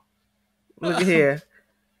gone. Look at here,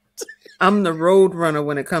 I'm the road runner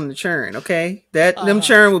when it comes to churn. Okay, them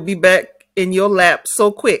churn will be back in your lap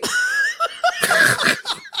so quick.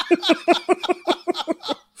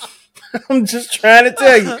 I'm just trying to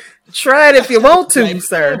tell you. Try it if you want to,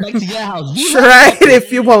 sir. Try it if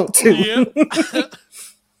you want to.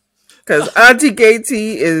 Because Auntie KT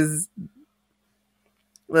is...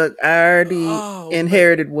 Look, I already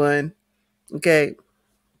inherited one. Okay?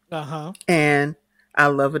 Uh-huh. And I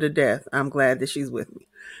love her to death. I'm glad that she's with me.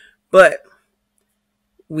 But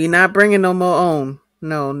we not bringing no more on.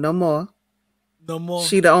 No more. No more.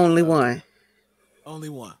 She the only one. Only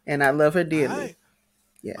one. And I love her dearly. Right.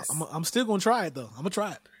 Yes. I'm still going to try it, though. I'm going to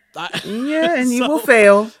try it. Yeah, and you will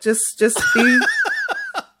fail. Just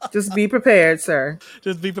be prepared, sir.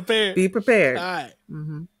 Just be prepared. Be prepared. All right.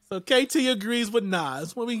 Mm-hmm. So KT agrees with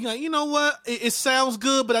Nas. When you know what? It sounds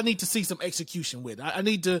good, but I need to see some execution with it. I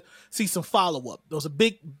need to see some follow up. Those are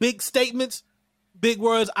big statements, big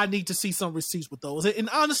words. I need to see some receipts with those. And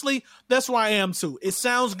honestly, that's where I am too. It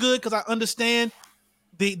sounds good because I understand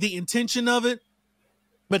the intention of it,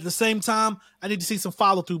 but at the same time, I need to see some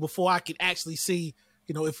follow through before I can actually see,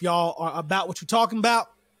 if y'all are about what you're talking about,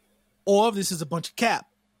 or if this is a bunch of cap.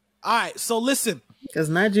 All right. So listen. Because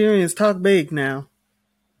Nigerians talk big now.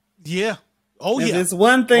 Yeah. Oh, if yeah. It's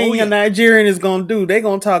one thing a Nigerian is going to do. They're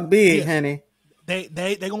going to talk big, honey. They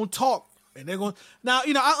going to talk. And they're going now,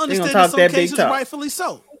 I understand in some cases, rightfully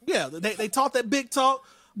so. Yeah. They talk that big talk,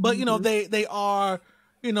 but, they are,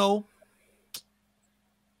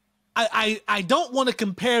 I don't want to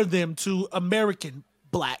compare them to American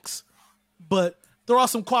blacks, but there are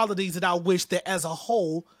some qualities that I wish that as a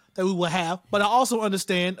whole that we will have. But I also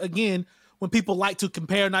understand, again, when people like to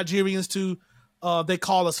compare Nigerians to, they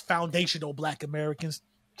call us foundational Black Americans.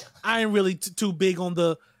 I ain't really too big on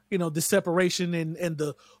the, the separation and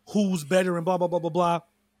the who's better and blah, blah, blah, blah, blah.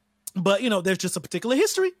 But, there's just a particular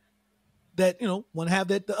history that, one have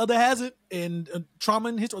that the other has it, and trauma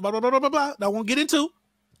and history, blah, blah, blah, blah, blah, blah, that I won't get into.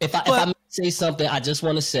 If I may say something, I just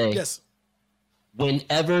want to say, yes.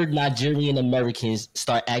 Whenever Nigerian Americans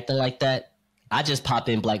start acting like that, I just pop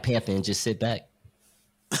in Black Panther and just sit back.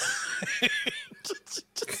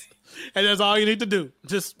 And that's all you need to do.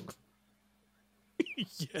 Just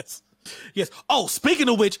yes. Oh, speaking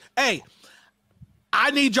of which, hey,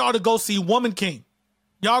 I need y'all to go see Woman King.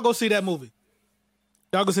 Y'all go see that movie.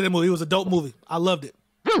 It was a dope movie. I loved it.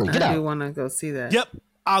 Really? I do want to go see that. Yep.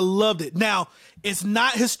 I loved it. Now, it's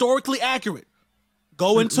not historically accurate.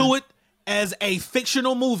 Go into it as a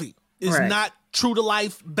fictional movie. It's not true to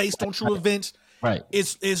life, based on true events. Right.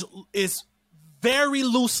 It's very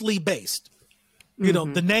loosely based.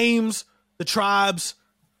 The names, the tribes,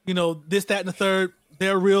 this, that, and the third,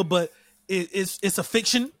 they're real, but it's a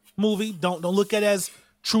fiction movie. Don't look at it as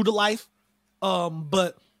true to life.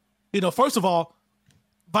 But first of all,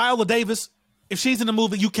 Viola Davis, if she's in the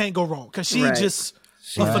movie, you can't go wrong because she's just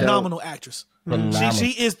a phenomenal actress.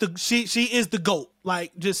 She is the GOAT.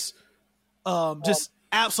 Like just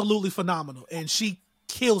absolutely phenomenal, and she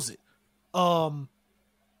kills it.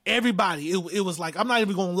 Everybody, it was like, I'm not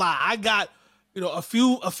even gonna lie, I got a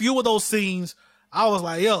few of those scenes. I was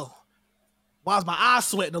like, yo, why is my eyes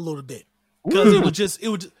sweating a little bit? Because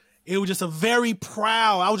it was just a very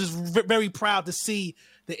proud. I was just very proud to see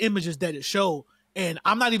the images that it showed. And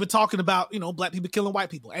I'm not even talking about Black people killing white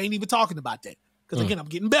people. I ain't even talking about that because again, I'm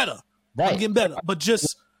getting better. Right. I'm getting better. But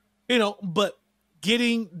just but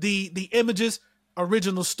getting the images,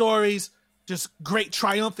 original stories, just great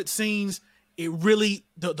triumphant scenes. It really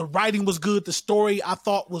the writing was good. The story I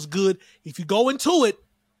thought was good. If you go into it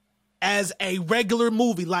as a regular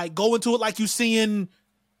movie, like go into it like you seeing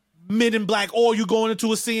Men in Black, or you going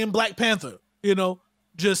into it seeing Black Panther,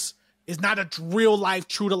 just it's not a real life,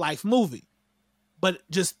 true to life movie. But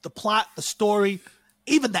just the plot, the story,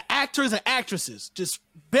 even the actors and actresses, just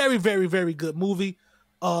very, very, very good movie.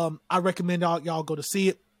 I recommend y'all go to see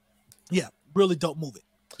it. Yeah, really dope movie.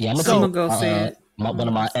 Yeah, I'm gonna go see it. One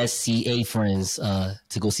of my SCA friends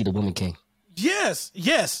to go see the Woman King. Yes,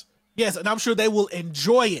 and I'm sure they will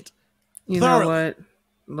enjoy it. You know what?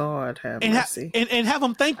 Lord have mercy. And have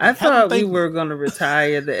them thank me. I thought we were going to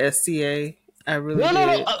retire the SCA. I really did.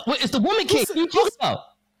 No. It's the Woman King. What are you talking about?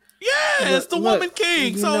 Yeah, it's the Woman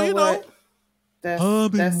King. So, That's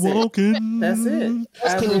walking. It. That's it.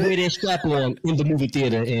 That's can wear their strap on in the movie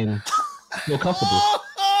theater and feel comfortable.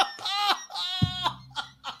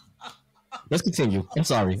 Let's continue. I'm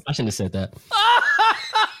sorry. I shouldn't have said that.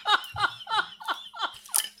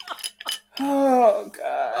 Oh,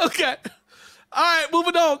 God. Okay. All right,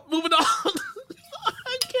 moving on.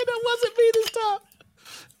 I can't. That wasn't me this time.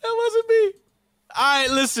 That wasn't me. All right,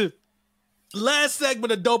 listen. Last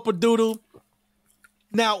segment of Dopa Doodle.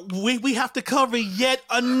 Now, we have to cover yet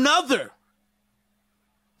another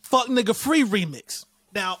Fuck Nigga Free remix.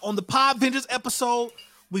 Now, on the Pod Vengers episode,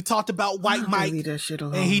 we talked about White Mike,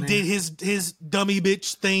 and he did his dummy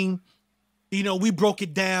bitch thing. We broke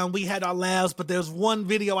it down. We had our laughs, but there's one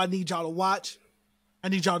video I need y'all to watch. I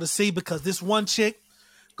need y'all to see, because this one chick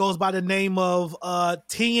goes by the name of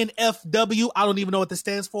TNFW. I don't even know what this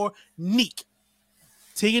stands for. Neek.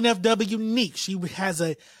 TNFW Neek. She has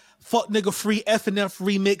a Fuck Nigga Free FNF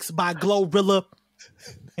remix by Glorilla,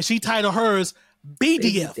 and she titled hers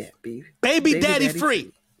BDF. Baby Daddy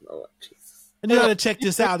Free. Lord Jesus. And you gotta check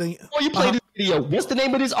this out. Before you play this video, what's the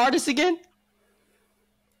name of this artist again?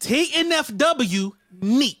 TNFW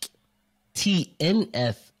Neek.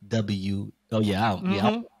 TNFW. Oh yeah, I don't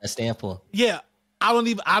know what that stand for. Yeah,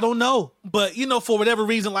 I don't know. But for whatever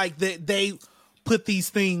reason, like they put these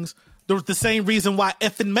things. There's the same reason why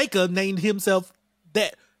Effin Maker named himself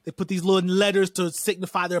that. They put these little letters to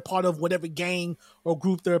signify they're part of whatever gang or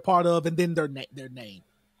group they're a part of, and then their name.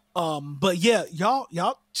 But yeah,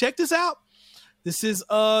 y'all check this out. This is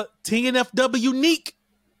TNFW Neek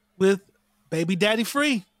with Baby Daddy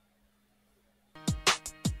Free.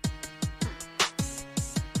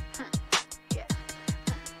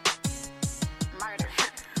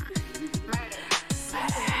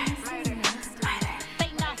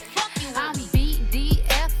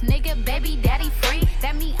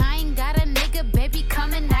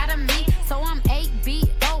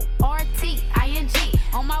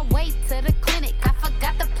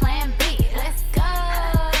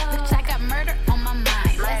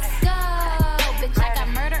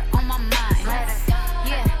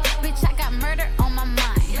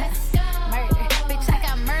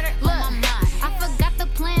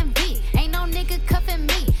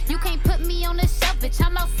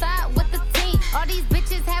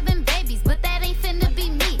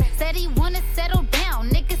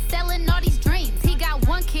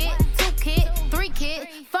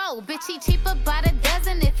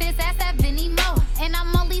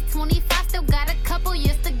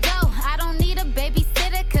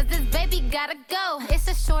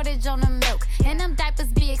 shortage on the milk, and them diapers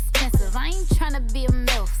be expensive. I ain't tryna be a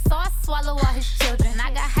MILF, so I swallow all his children.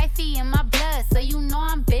 I got hyphy in my blood, so you know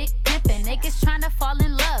I'm big pimpin'. Niggas tryna fall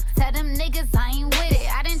in love, tell them niggas I ain't with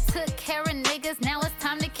it. I done took care of niggas, now it's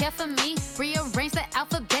time to care for me. Rearrange the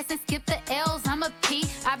alphabets and skip the L's, I'm a P.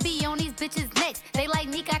 I be on these bitches next, they like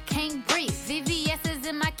Nick, I can't breathe. VVS is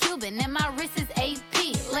in my Cuban, and my wrist is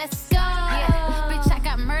AP. Let's go. Yeah, bitch, I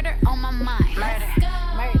got murder on my mind. Murder.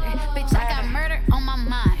 Bitch, I got murder on my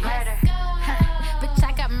mind. Murder. Bitch,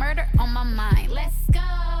 I got murder on my mind. Let's go.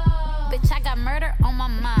 Bitch, I got murder on my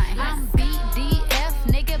mind. I'm BDF,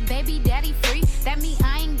 nigga, baby daddy free. That mean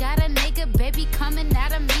I ain't got a nigga, baby coming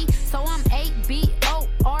out of me. So I'm ABORTING.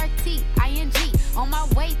 On my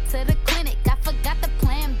way to the clinic, I forgot the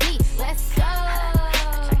plan B. Let's go.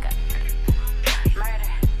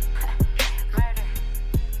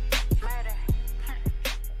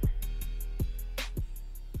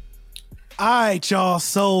 All right, y'all.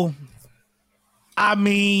 So, I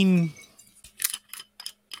mean,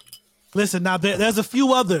 listen, now there's a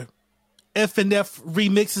few other F&F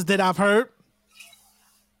remixes that I've heard.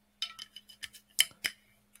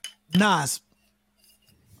 Nas.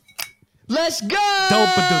 Let's go.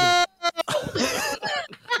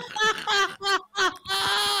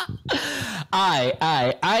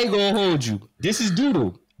 I ain't gonna hold you. This is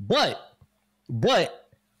doodle, but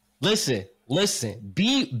listen.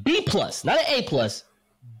 B plus, not an A plus.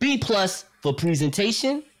 B plus for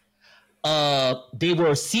presentation. They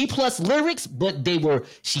were C plus lyrics, but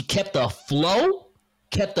she kept the flow.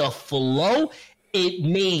 It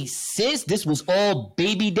made sense. This was all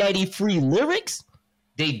baby daddy free lyrics.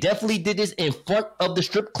 They definitely did this in front of the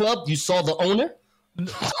strip club. You saw the owner.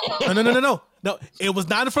 No, it was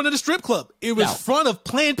not in front of the strip club. It was in front of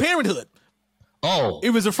Planned Parenthood. Oh, it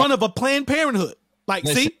was in front of a Planned Parenthood. Like,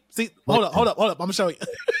 listen. See, hold up. I'm gonna show you.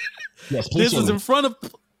 Yes, this is in front of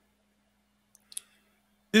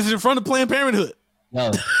Planned Parenthood.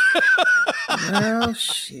 No. Oh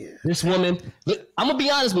shit. This woman, look, I'm gonna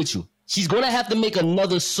be honest with you. She's gonna have to make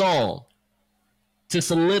another song to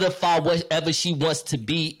solidify whatever she wants to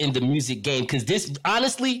be in the music game. Because this,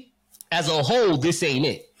 honestly, as a whole, this ain't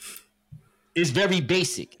it. It's very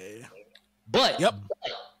basic. But,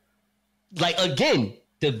 like, again,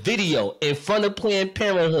 the video in front of Planned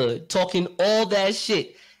Parenthood, talking all that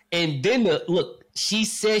shit. And then, look, she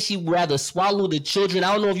said she'd rather swallow the children.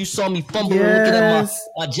 I don't know if you saw me fumbling looking at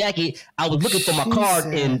my jacket. I was looking for my card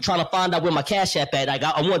and trying to find out where my Cash App at.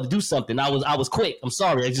 I wanted to do something. I was quick. I'm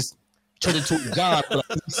sorry. I just turned into a John for like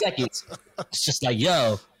 3 seconds. It's just like,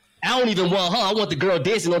 yo, I don't even want her. I want the girl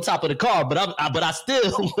dancing on top of the car. But I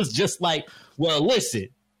still was just like, well, listen,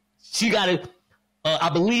 she got it. I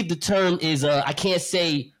believe the term is, I can't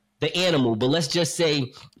say the animal, but let's just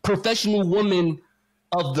say professional women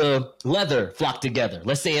of the leather flock together.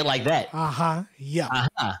 Let's say it like that. Yeah.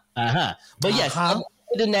 But yes, other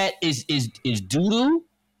than that is doo-doo,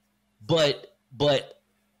 but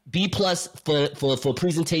B plus for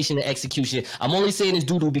presentation and execution. I'm only saying it's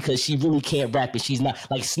doo-doo because she really can't rap it. She's not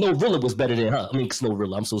like Snowrilla was better than her. I mean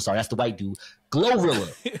Snowrilla. I'm so sorry. That's the white dude.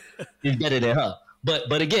 Glorilla is better than her.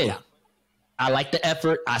 But again, I like the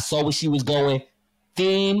effort. I saw where she was going.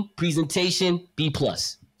 Theme, presentation, B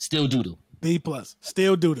plus. Still doo-doo. B plus.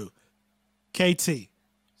 Still doo-doo. KT.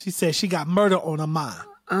 She said she got murder on her mind.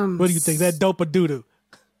 What do you think? That dope or doo-doo?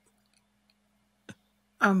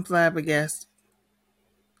 I'm flabbergasted.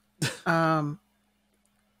 I'm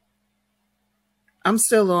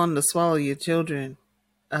still on the swallow your children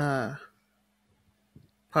part.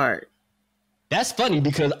 That's funny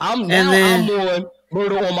because I'm on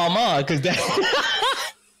murder on my mind because that.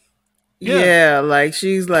 Yeah, like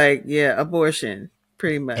she's like, abortion,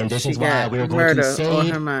 pretty much. And this is why we're going to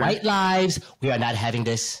save white lives. We are not having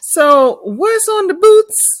this. So what's on the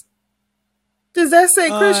boots? Does that say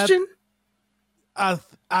Christian? I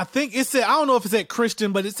think it said, I don't know if it said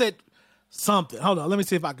Christian, but it said something. Hold on, let me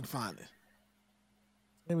see if I can find it.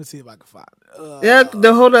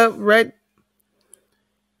 Hold up, right?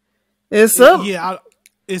 It's up. Yeah,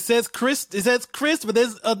 it says Chris, but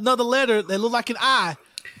there's another letter that looks like an I.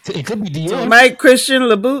 It could be Dior. Mike Christian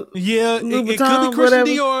Louboutin. Yeah, it could be Christian whatever.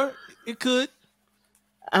 Dior. It could.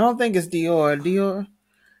 I don't think it's Dior.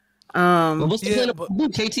 What's the plan of the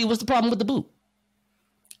boot, KT? What's the problem with the boot?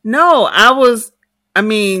 No,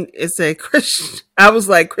 it said Christian. I was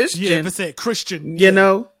like Christian. Yeah, if it said Christian, you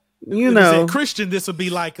know. If it said Christian, this would be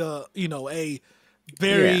like a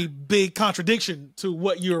very big contradiction to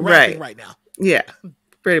what you're rapping right now. Yeah,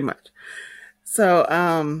 pretty much. So,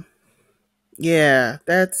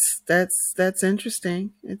 that's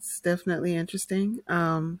interesting. It's definitely interesting.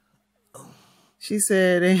 She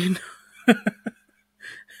said,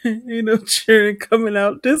 Ain't no cheering coming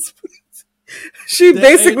out this. She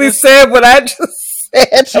basically said what I just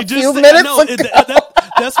said a few minutes ago.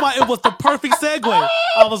 That's why it was the perfect segue.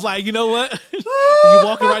 I was like, you know what? You're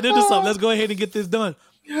walking right into something. Let's go ahead and get this done.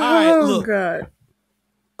 All right, look.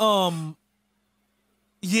 God.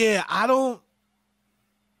 Yeah, I don't.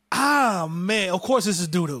 Man. Of course, this is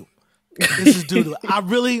doo-doo. This is doo-doo.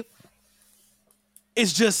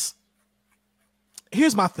 It's just.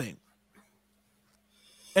 Here's my thing.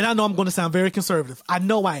 And I know I'm going to sound very conservative. I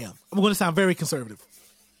know I am. I'm going to sound very conservative.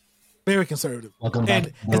 Very conservative. Welcome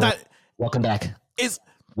back. Welcome back. It's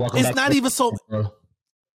not even so.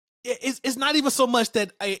 It's not even so much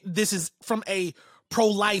that this is from a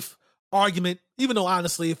pro-life argument, even though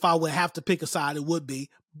honestly, if I would have to pick a side, it would be.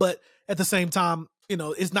 But at the same time,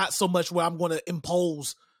 it's not so much where I'm going to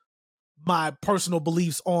impose my personal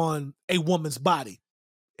beliefs on a woman's body.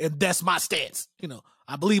 And that's my stance.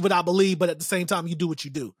 I believe what I believe, but at the same time, you do what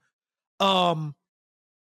you do.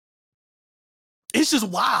 It's just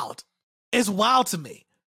wild. It's wild to me.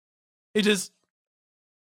 It's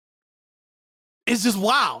just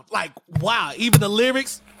wild. Like, wow. Even the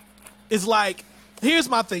lyrics is like, here's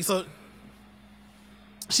my thing. So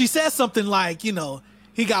she says something like, he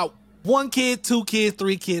got 1 kid, 2 kids,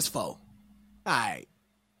 3 kids, 4. All right.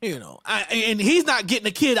 And he's not getting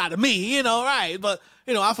a kid out of me, right? But,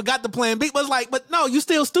 I forgot the plan B. But it's like, but no, you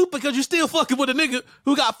still stupid because you still fucking with a nigga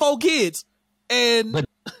who got 4 kids. But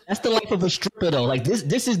that's the life of a stripper, though. Like,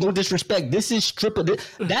 this is no disrespect. This is stripper.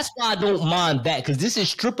 That's why I don't mind that, because this is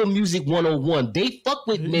stripper music 101. They fuck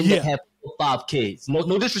with men that have 4 or 5 kids.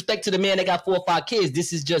 No disrespect to the man that got 4 or 5 kids.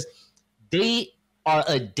 This is just, they are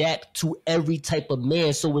adapt to every type of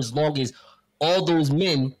man. So as long as all those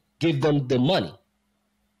men give them the money.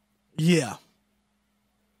 Yeah,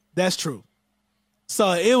 that's true.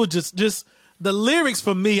 So it was just the lyrics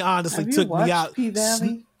for me, honestly, took me out.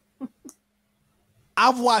 P-Valley?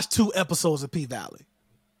 I've watched 2 episodes of P-Valley,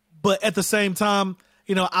 but at the same time,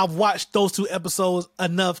 I've watched those 2 episodes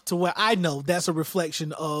enough to where I know that's a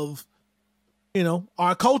reflection of,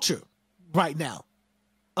 our culture right now.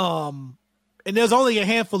 And there's only a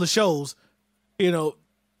handful of shows,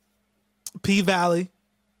 P-Valley.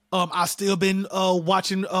 I've still been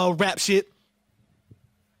watching rap shit,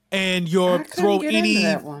 and throw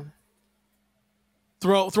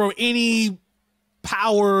any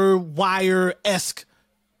Power Wire-esque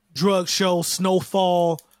drug show,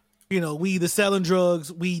 Snowfall. We either selling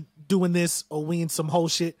drugs, we doing this, or we in some whole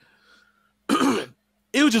shit. It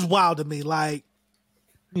was just wild to me. Like,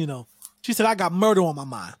 she said, I got murder on my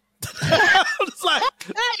mind. It's like,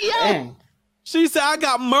 yo. She said, I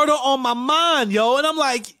got murder on my mind, yo. And I'm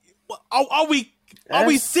like, are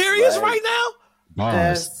we serious right now?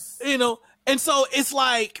 Yes. And so it's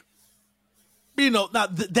like, now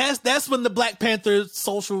that's when the Black Panther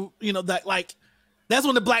social, that's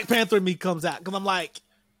when the Black Panther in me comes out. Because I'm like,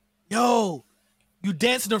 yo, you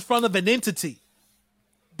dancing in front of an entity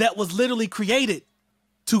that was literally created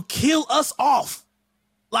to kill us off.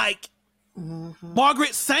 Like,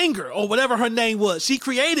 Margaret Sanger, or whatever her name was, she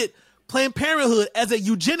created Planned Parenthood as a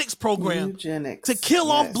eugenics program to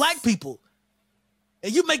kill off black people.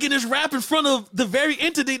 And you making this rap in front of the very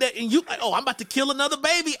entity and you like, oh, I'm about to kill another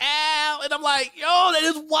baby, ow. And I'm like, yo, that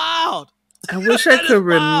is wild. I wish I could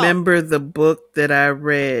remember the book that I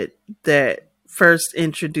read that first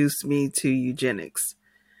introduced me to eugenics.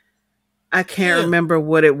 I can't remember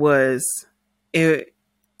what it was.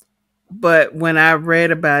 But when I read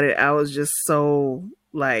about it, I was just so,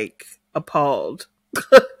 appalled.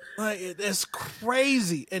 Like, it's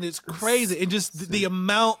crazy. And it's crazy. And just the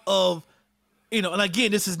amount of, and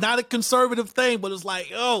again, this is not a conservative thing, but it's like,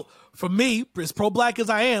 for me, as pro-black as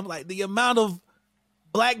I am, like, the amount of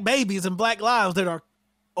black babies and black lives that are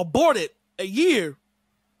aborted a year,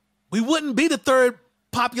 we wouldn't be the 3rd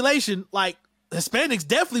population. Like, Hispanics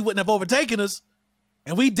definitely wouldn't have overtaken us.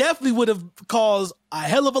 And we definitely would have caused a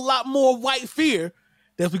hell of a lot more white fear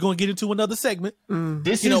that we're going to get into another segment,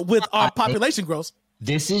 with our population growth.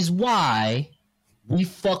 This is why we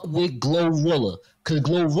fuck with Glorilla. Because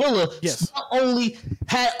Glorilla not only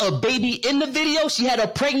had a baby in the video, she had a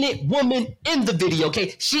pregnant woman in the video,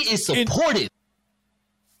 okay? She is supportive.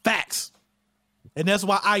 Facts. And that's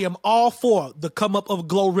why I am all for the come up of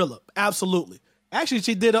Glorilla. Absolutely. Actually,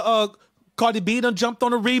 she did Cardi B done jumped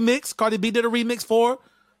on a remix. Cardi B did a remix for her.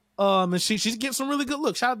 And she's getting some really good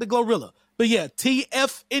looks. Shout out to Glorilla. But yeah,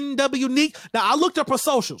 TFNW Neek. Now, I looked up her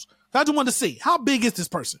socials. I just wanted to see, how big is this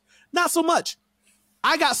person? Not so much.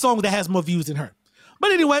 I got songs that has more views than her.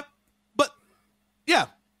 But anyway, yeah.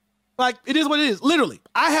 Like, it is what it is. Literally.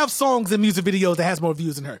 I have songs and music videos that has more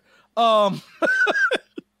views than her.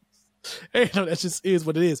 That just is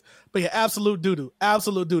what it is. But yeah, absolute doo-doo.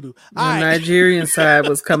 Absolute doo-doo. The Nigerian side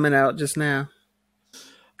was coming out just now.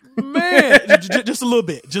 Man, just a little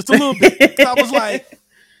bit. Just a little bit. I was like,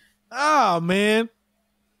 oh, man.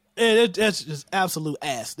 That's just absolute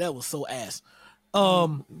ass. That was so ass.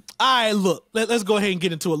 All right, look. Let's go ahead and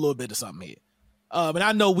get into a little bit of something here. And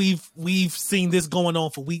I know we've seen this going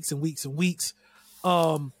on for weeks and weeks and weeks.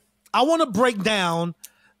 I want to break down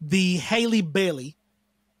the Halle Bailey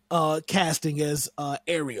casting as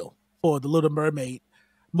Ariel for the Little Mermaid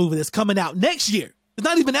movie that's coming out next year. It's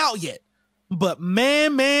not even out yet, but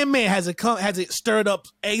man, has it stirred up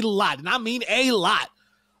a lot, and I mean a lot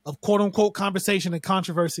of quote unquote conversation and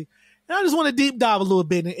controversy. And I just want to deep dive a little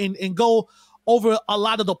bit and go over a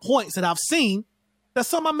lot of the points that I've seen that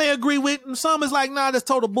some I may agree with, and some is like, nah, that's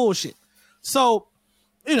total bullshit. So,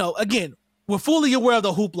 again, we're fully aware of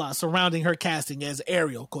the hoopla surrounding her casting as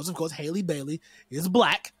Ariel. Of course, Halle Bailey is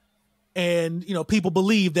black. And, people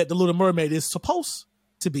believe that the Little Mermaid is supposed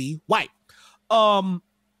to be white.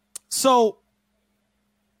 So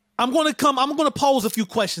I'm going to pose a few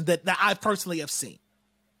questions that I personally have seen.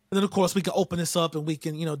 And then, of course, we can open this up and we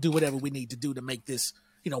can, do whatever we need to do to make this,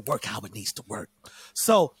 work how it needs to work.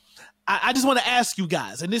 So I just want to ask you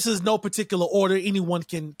guys, and this is no particular order. Anyone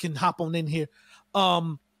can hop on in here.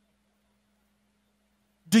 Do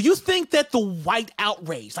you think that the white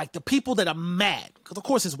outrage, like the people that are mad, because of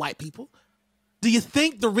course it's white people, do you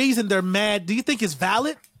think the reason they're mad, do you think is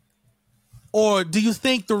valid? Or do you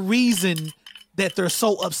think the reason that they're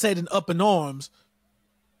so upset and up in arms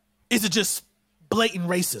is it just blatant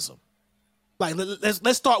racism? Like,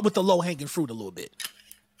 let's start with the low-hanging fruit a little bit.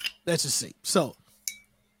 Let's just see. So,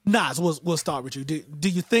 Nas, we'll start with you. Do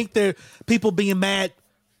you think there people being mad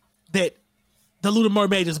that the Little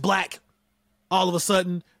Mermaid is black all of a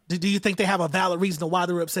sudden? Do you think they have a valid reason why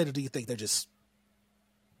they're upset, or do you think they're just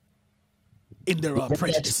in their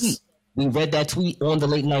prejudice? We read that tweet on the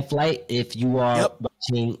Late Night Flight. If you are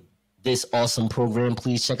watching this awesome program,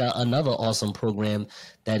 please check out another awesome program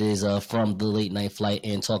that is from the Late Night Flight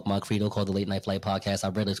and Talk My Credo called the Late Night Flight Podcast. I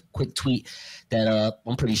read a quick tweet that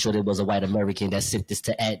I'm pretty sure there was a white American that sent this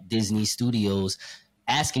to @Disney Studios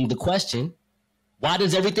asking the question, why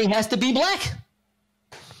does everything has to be black?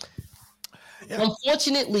 Yeah.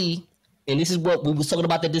 Unfortunately, and this is what we was talking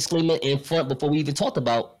about, the disclaimer in front before we even talked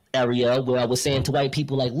about Ariel, where I was saying to white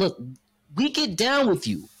people, like, look, we get down with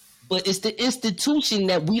you, but it's the institution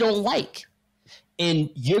that we don't like. And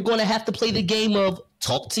you're going to have to play the game of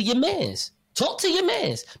talk to your mans. Talk to your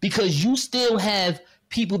mans. Because you still have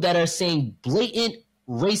people that are saying blatant,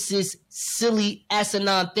 racist, silly,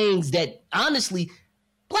 asinine things that, honestly,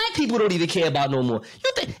 black people don't even care about no more.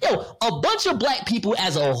 You think, a bunch of black people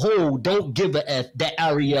as a whole don't give a F that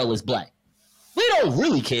Ariel is black. We don't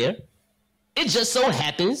really care. It just so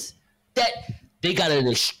happens that they got to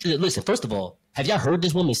listen. First of all, have y'all heard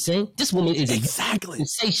this woman sing? This woman is a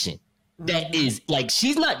sensation. That is like,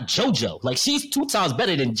 she's not JoJo. Like, she's 2 times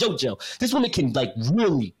better than JoJo. This woman can like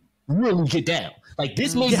really, really get down. Like,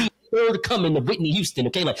 this may be the third coming of Whitney Houston.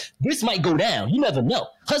 Okay, like this might go down. You never know.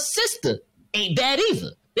 Her sister ain't bad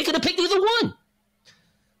either. They could have picked either one.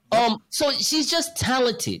 So she's just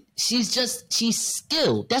talented. She's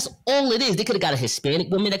skilled. That's all it is. They could have got a Hispanic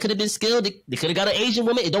woman that could have been skilled. They could have got an Asian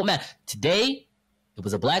woman. It don't matter. Today, it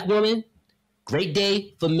was a black woman. Great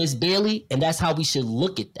day for Miss Bailey, and that's how we should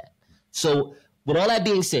look at that. So with all that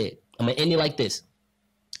being said, I'm going to end it like this.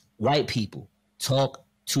 White people, talk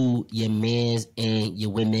to your mans and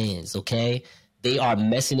your women's, okay? They are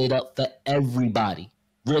messing it up for everybody.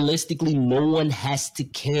 Realistically, no one has to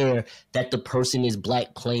care that the person is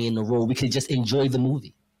black playing the role. We could just enjoy the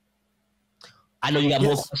movie. I know you got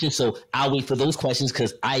more questions, so I'll wait for those questions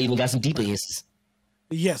because I even got some deeper answers.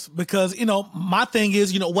 Yes, because, my thing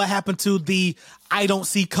is, what happened to the I don't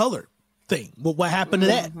see color thing? What happened to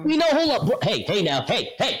that? Hold up. Bro. Hey, now.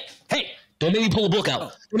 Hey. Don't make me pull a book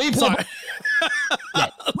out. Don't make me pull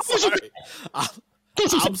I'm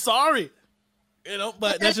sorry.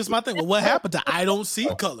 But that's just my thing. Well, what happened to I don't see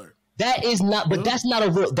color? That is not, but that's not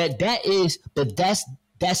a real,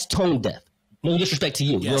 that's tone deaf. No disrespect to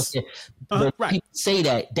you. Yes. You know what I'm saying? When people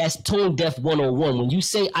say that's tone deaf 101. When you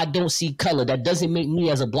say I don't see color, that doesn't make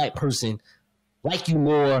me as a black person like you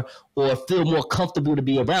more or feel more comfortable to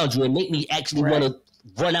be around you and make me actually want to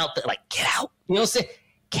run out there, like, get out. You know what I'm saying?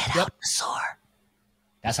 Get out the sore.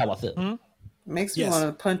 That's how I feel. Mm-hmm. Makes me want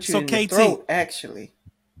to punch you in your throat, actually.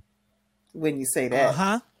 When you say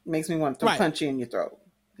that, makes me want to punch you in your throat.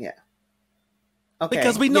 Yeah. Okay.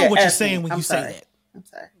 Because we know what you're saying when you say that. I'm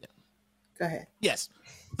sorry. Go ahead. Yes.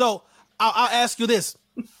 So I'll ask you this.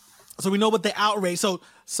 So we know what the outrage. So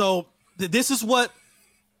this is what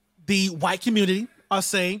the white community are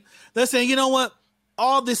saying. They're saying, you know what?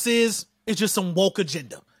 All this is just some woke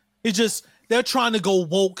agenda. It's just they're trying to go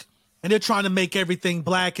woke and they're trying to make everything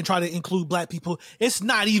black and try to include black people. It's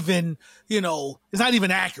not even, it's not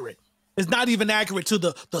even accurate. It's not even accurate to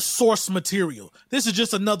the source material. This is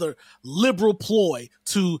just another liberal ploy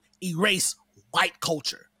to erase white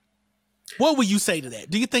culture. What would you say to that?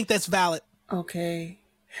 Do you think that's valid? Okay.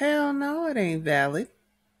 Hell no, it ain't valid.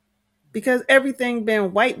 Because everything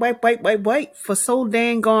been white for so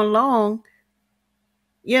dang gone long.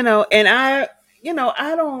 And I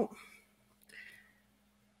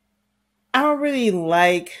don't really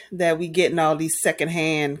like that we getting all these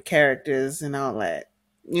secondhand characters and all that.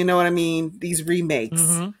 You know what I mean? These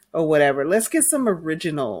remakes or whatever. Let's get some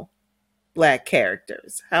original black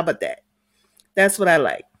characters. How about that? That's what I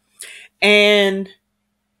like. And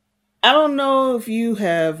I don't know if you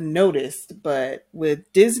have noticed, but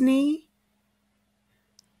with Disney,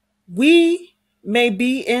 we may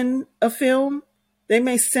be in a film. They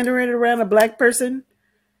may center it around a black person.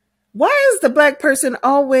 Why is the black person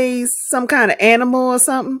always some kind of animal or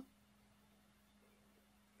something?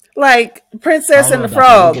 Like Princess and the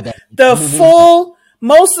Frog.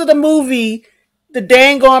 Most of the movie, the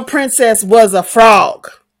dang on princess was a frog.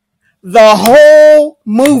 The whole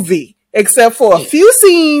movie, except for a few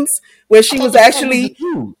scenes where she was actually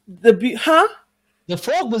the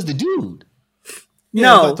frog was the dude.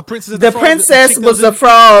 No, the princess was the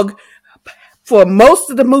frog for most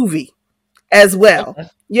of the movie as well. Okay.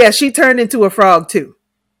 Yeah, she turned into a frog too.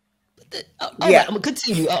 Right, I'm gonna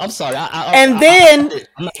continue. I'm sorry. I'm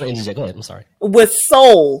not gonna interject. Go ahead. I'm sorry. With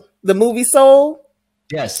Soul, the movie Soul.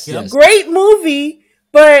 Yes. Great movie,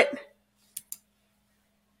 but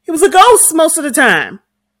it was a ghost most of the time.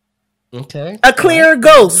 Okay. A clear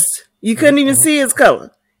ghost. You couldn't even see his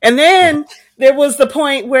color. And then there was the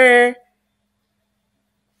point where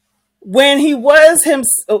when it was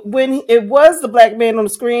the black man on the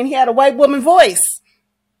screen, he had a white woman voice.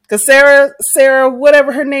 Because Sarah,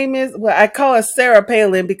 whatever her name is, well, I call her Sarah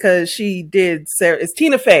Palin because she did it's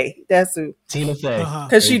Tina Fey. That's who. Tina Fey.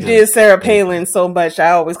 Because she did Sarah Palin so much,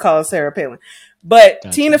 I always call her Sarah Palin. But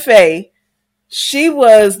gotcha. Tina Fey, she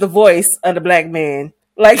was the voice of the black man.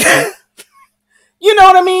 Like, you know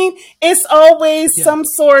what I mean? It's always some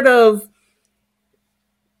sort of,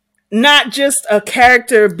 not just a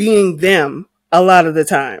character being them a lot of the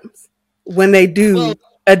times when they do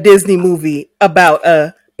a Disney movie about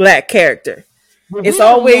a black character. It's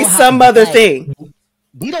always some other thing.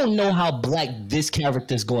 We don't know how black this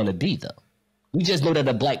character is going to be, though. We just know that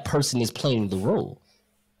a black person is playing the role.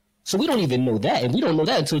 So we don't even know that, and we don't know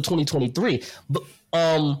that until 2023. But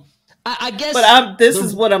I guess. But this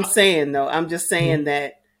is what I'm saying, though. I'm just saying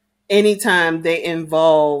that anytime they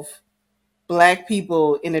involve black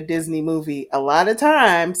people in a Disney movie, a lot of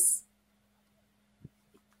times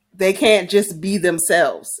they can't just be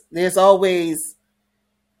themselves. There's always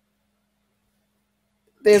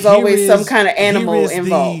some kind of animal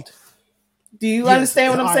involved. Do you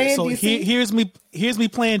understand what I'm saying? So here's me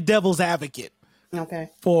playing devil's advocate. Okay.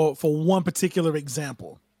 For one particular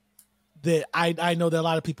example that I know that a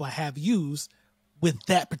lot of people have used with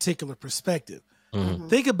that particular perspective. Mm-hmm.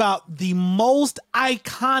 Think about the most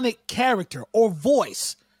iconic character or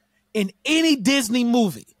voice in any Disney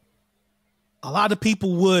movie. A lot of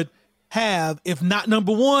people would have, if not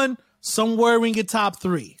number one, somewhere in your top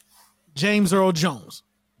three. James Earl Jones,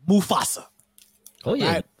 Mufasa. Oh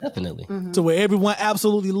yeah, right? Definitely. Mm-hmm. To where everyone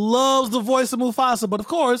absolutely loves the voice of Mufasa, but of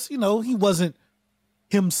course, he wasn't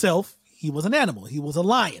himself. He was an animal. He was a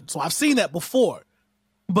lion. So I've seen that before.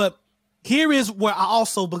 But here is where I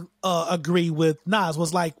also agree with Nas,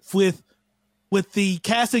 was like with the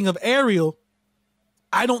casting of Ariel,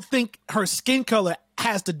 I don't think her skin color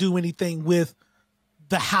has to do anything with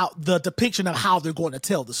the depiction of how they're going to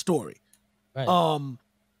tell the story. Right.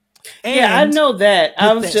 I know that.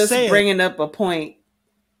 I was just bringing up a point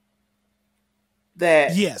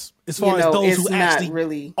that yes, as far as those who actually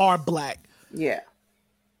really are black. Yeah.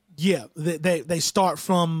 Yeah, they start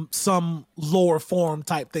from some lower form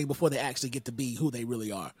type thing before they actually get to be who they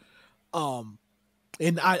really are.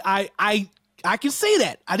 And I can see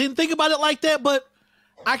that. I didn't think about it like that, but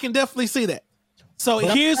I can definitely see that. So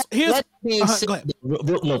here's go ahead.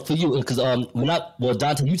 No, for you, because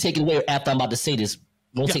Dante, you take it away after I'm about to say this.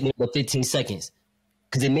 Won't take me about 15 seconds,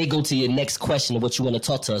 because it may go to your next question of what you want to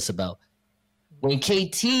talk to us about. When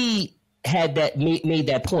KT had made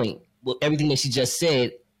that point, well, everything that she just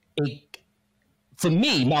said, for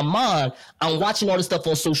me, my mind, I'm watching all this stuff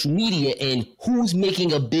on social media, and who's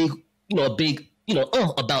making a big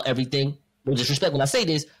about everything. No disrespect when I say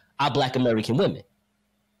this, are Black American women.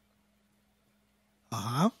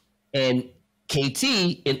 And KT,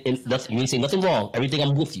 and nothing, you didn't say nothing wrong. Everything,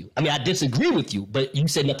 I'm with you. I mean, I disagree with you, but you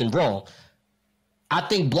said nothing wrong. I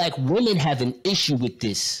think black women have an issue with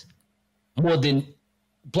this more than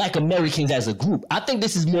black Americans as a group. I think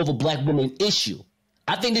this is more of a black woman issue.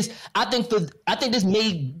 I think this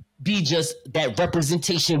may be just that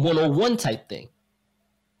representation 101 type thing.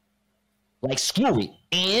 Like, screw it.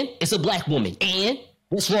 And it's a black woman. And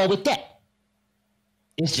what's wrong with that?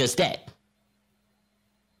 It's just that.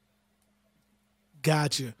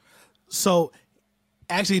 Gotcha. So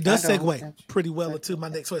actually it does segue pretty well into my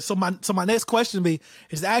next question. So my next question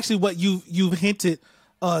is actually what you've hinted,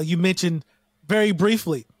 you mentioned very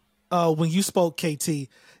briefly when you spoke, KT.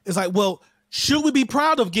 It's like, well, should we be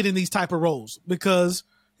proud of getting these type of roles? Because,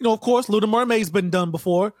 you know, of course, Little Mermaid's been done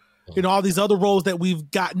before. You know, all these other roles that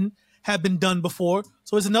we've gotten have been done before.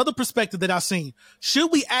 So it's another perspective that I've seen.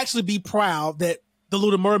 Should we actually be proud that the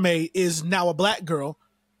Little Mermaid is now a black girl?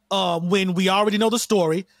 When we already know the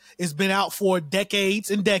story, it's been out for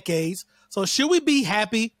decades and decades. So should we be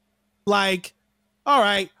happy? Like, all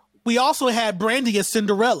right, we also had Brandy as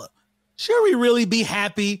Cinderella. Should we really be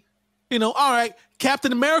happy? You know, all right,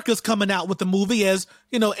 Captain America's coming out with the movie as,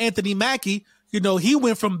 you know, Anthony Mackie. You know, he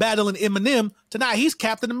went from battling Eminem to now he's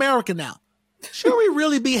Captain America now. Should we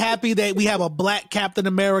really be happy that we have a black Captain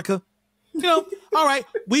America? You know, all right,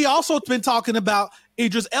 we also been talking about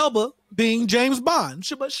Idris Elba being James Bond.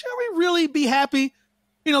 But should we really be happy?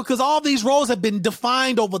 You know, because all these roles have been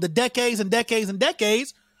defined over the decades and decades and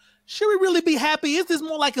decades. Should we really be happy? Is this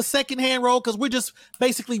more like a secondhand role? Because we're just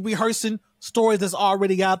basically rehearsing stories that's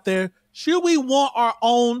already out there. Should we want our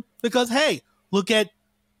own? Because, hey, look at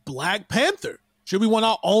Black Panther. Should we want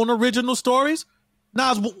our own original stories?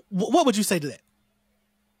 Nas, what would you say to that?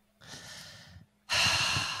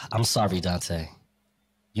 I'm sorry, Dante.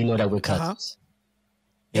 You know that we're cousins.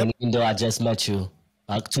 Yep. And even though I just met you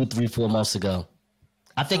like 2, 3, 4 months ago,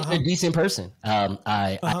 I think you're a decent person.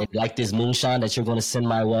 I like this moonshine that you're going to send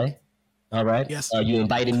my way. All right. Yes. You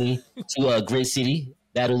invited me to a great city,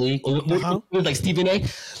 Battle League. Like Stephen A.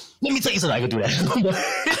 Let me tell you something. I can do that.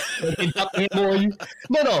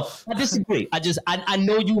 No, I disagree. I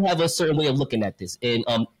know you have a certain way of looking at this, and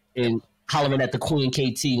hollering at the Queen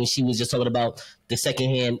KT, and she was just talking about the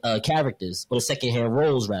secondhand characters, or the secondhand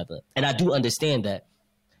roles rather. And I do understand that.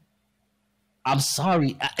 I'm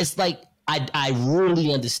sorry. It's like I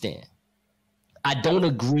really understand. I don't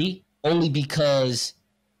agree only because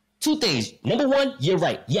two things. Number one, you're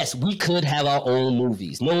right. Yes, we could have our own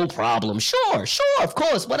movies. No problem. Sure, of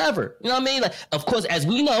course, whatever. You know what I mean? Like, of course, as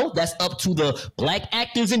we know, that's up to the black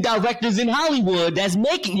actors and directors in Hollywood that's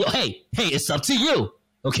making you. Hey, it's up to you.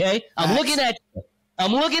 Okay? I'm looking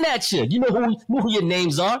at you. You know who your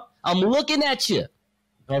names are. I'm looking at you.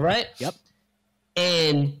 All right? Yep.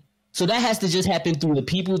 And so that has to just happen through the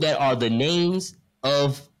people that are the names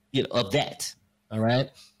of that. All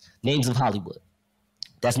right? Names of Hollywood.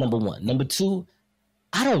 That's number one. Number two,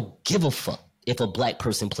 I don't give a fuck if a black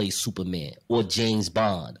person plays Superman or James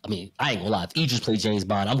Bond. I mean, I ain't gonna lie. If Idris plays James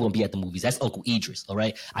Bond, I'm gonna be at the movies. That's Uncle Idris, all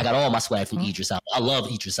right? I got all my swag from Idris album. I love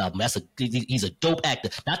Idris album. He's a dope actor.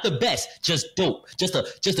 Not the best, just dope. Just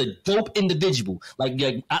a dope individual. Like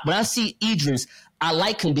when I see Idris, I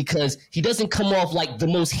like him because he doesn't come off like the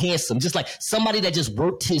most handsome. Just like somebody that just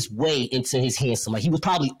worked his way into his handsome. Like he was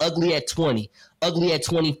probably ugly at 20, ugly at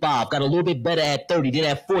 25, got a little bit better at 30. Then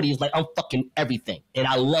at 40, he was like, I'm fucking everything. And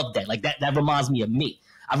I love that. Like that reminds me of me.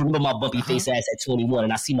 I remember my bumpy face ass at 21,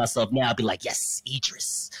 and I see myself now, I'd be like, yes,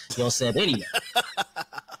 Idris. You know what I'm saying? But anyway.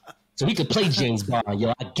 So he could play James Bond,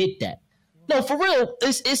 yo. I get that. No, for real,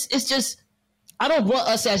 it's just, I don't want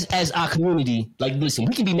us as our community, like, listen,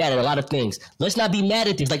 we can be mad at a lot of things. Let's not be mad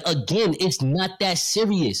at this. Like, again, it's not that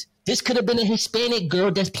serious. This could have been a Hispanic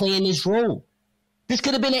girl that's playing this role. This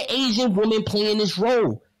could have been an Asian woman playing this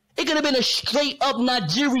role. It could have been a straight up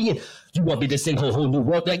Nigerian. You want me to sing her whole new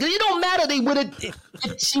world? Like, it don't matter. They would have,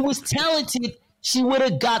 if she was talented, she would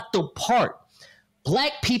have got the part.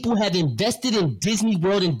 Black people have invested in Disney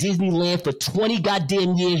World and Disneyland for 20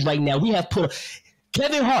 goddamn years right now. We have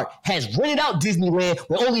Kevin Hart has rented out Disneyland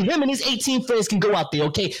where only him and his 18 friends can go out there,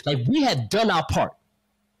 okay? Like, we have done our part.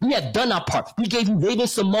 We gave you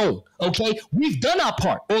Raven-Symoné, okay? We've done our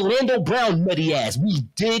part. Orlando Brown, nutty ass. We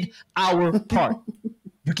did our part.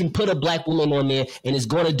 You can put a black woman on there, and it's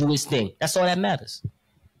going to do its thing. That's all that matters.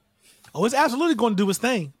 Oh, it's absolutely going to do its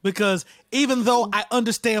thing, because even though I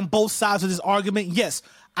understand both sides of this argument, yes,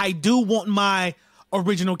 I do want my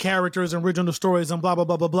original characters and original stories and blah, blah,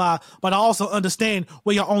 blah, blah, blah. But I also understand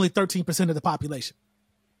we are only 13% of the population.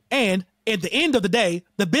 And at the end of the day,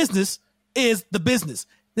 the business is the business.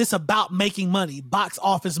 It's about making money, box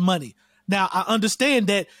office money. Now, I understand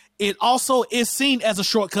that it also is seen as a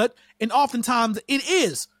shortcut, and oftentimes it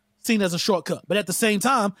is seen as a shortcut. But at the same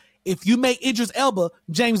time, if you make Idris Elba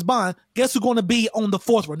James Bond, guess who's going to be on the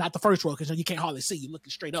fourth row? Not the first row, because you can't hardly see. You're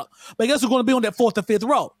looking straight up. But guess who's going to be on that fourth or fifth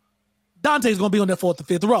row? Dante's going to be on that fourth or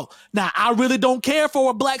fifth row. Now, I really don't care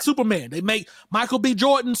for a black Superman. They make Michael B.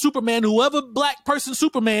 Jordan Superman, whoever black person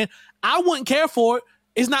Superman, I wouldn't care for it.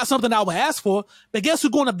 It's not something I would ask for. But guess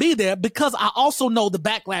who's going to be there? Because I also know the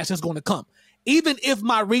backlash is going to come. Even if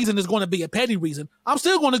my reason is going to be a petty reason, I'm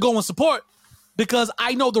still going to go and support, because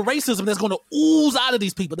I know the racism that's going to ooze out of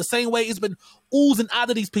these people the same way it's been oozing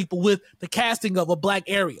out of these people with the casting of a black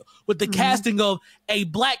Ariel, with the casting of a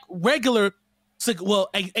black regular,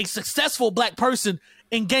 a successful black person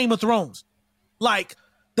in Game of Thrones. Like,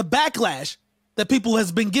 the backlash that people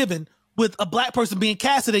has been given with a black person being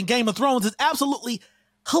casted in Game of Thrones is absolutely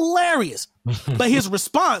hilarious. But his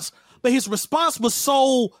response was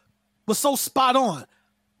so spot on.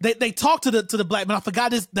 They talked to the black man. I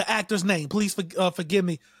forgot the actor's name. Please forgive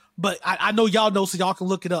me. But I know y'all know, so y'all can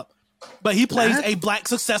look it up. But he plays a black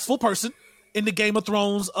successful person in the Game of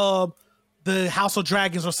Thrones, the House of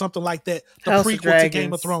Dragons or something like that. The House prequel to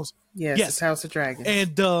Game of Thrones. Yes, House of Dragons.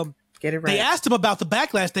 And get it right. They asked him about the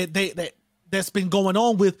backlash that's been going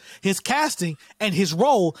on with his casting and his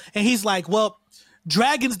role. And he's like, well,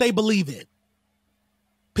 dragons they believe in.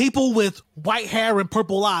 People with white hair and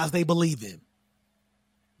purple eyes they believe in.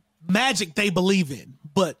 Magic they believe in,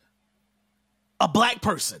 but a black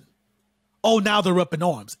person, oh, now they're up in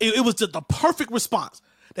arms. It was just the perfect response,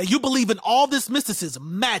 that you believe in all this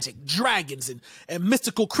mysticism, magic, dragons, and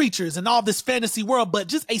mystical creatures and all this fantasy world, but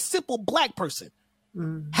just a simple black person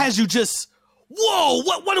has you just, whoa,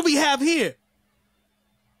 what do we have here?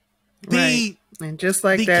 Right. And just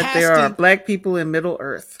like that, casting, there are black people in Middle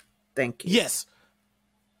Earth. Thank you. Yes.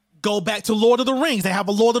 Go back to Lord of the Rings. They have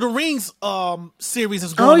a Lord of the Rings series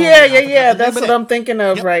that's going on. Yeah. That's what I'm thinking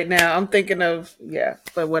of right now. I'm thinking of,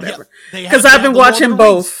 but whatever. Because I've been watching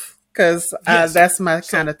both, because that's my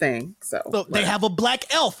kind of thing. So they have a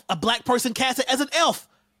black elf, a black person casted as an elf.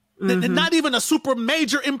 Not even a super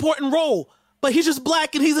major important role, but he's just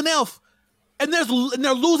black and he's an elf. And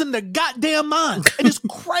they're losing their goddamn mind. And it's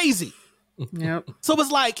crazy. Yep. So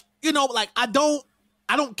it's like, I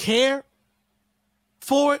don't care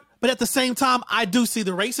for it. But at the same time, I do see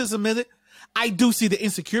the racism in it. I do see the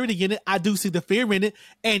insecurity in it. I do see the fear in it.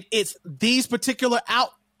 And it's these particular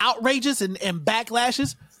outrages and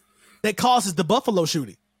backlashes that causes the Buffalo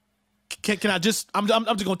shooting. Can I just, I'm just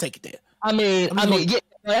going to take it there. I mean, yeah,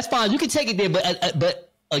 that's fine. You can take it there.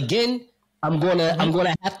 But again, I'm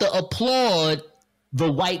gonna have to applaud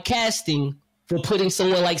the white casting for putting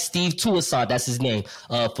someone like Steve Toussaint, that's his name,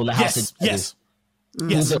 from the House of Dragons.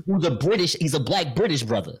 Yes. He's a black British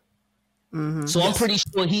brother. So I'm pretty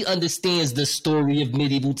sure he understands the story of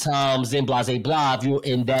medieval times and blah, blah, blah, if you're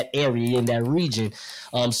in that area, in that region.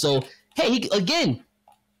 So, hey, again,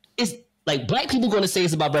 it's like black people going to say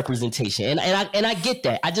it's about representation. And I get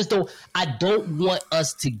that. I don't want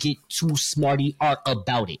us to get too smarty art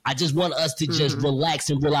about it. I just want us to just relax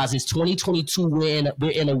and realize it's 2022.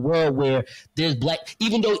 We're in a world where there's black,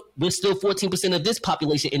 even though we're still 14% of this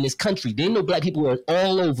population in this country, there know black people are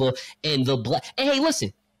all over, and the black, and hey,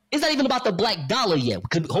 listen, it's not even about the black dollar yet.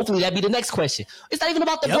 Hopefully that'd be the next question. It's not even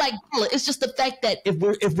about the black dollar. It's just the fact that if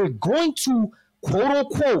we're going to quote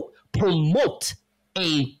unquote promote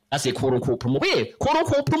I say quote unquote promote. Yeah, quote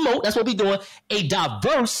unquote promote. That's what we're doing. A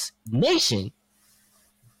diverse nation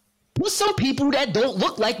with some people that don't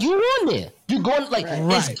look like you on there. You're going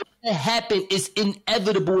it's going to happen. It's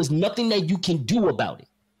inevitable. There's nothing that you can do about it.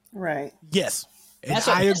 Right. Yes.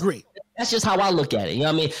 I agree. That's just how I look at it. You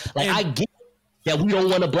know what I mean? Like, I get that we don't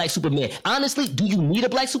want a black Superman. Honestly, do you need a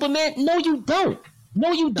black Superman? No, you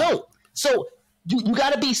don't. So you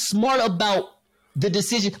got to be smart about the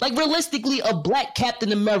decision. Like, realistically, a black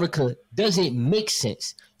Captain America doesn't make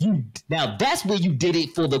sense. Now, that's where you did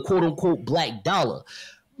it for the quote-unquote black dollar.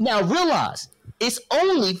 Now, realize, it's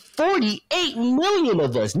only 48 million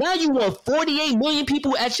of us. Now you want 48 million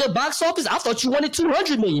people at your box office? I thought you wanted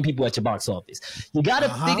 200 million people at your box office. You got to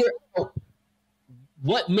figure out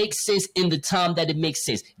what makes sense in the time that it makes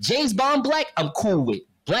sense. James Bond black, I'm cool with.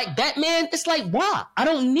 Black Batman, it's like, why? I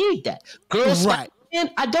don't need that. Girls, Batman,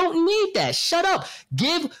 I don't need that. Shut up.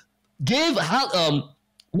 Give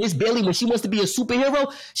Miss Bailey, when she wants to be a superhero,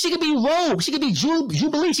 she could be Rogue, she could be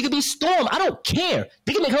Jubilee, she could be Storm. I don't care.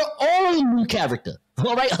 They can make her own new character.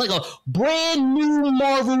 All right, like a brand new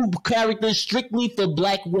Marvel character strictly for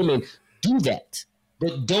black women. Do that,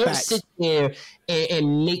 but don't sit there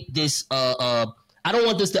and make this I don't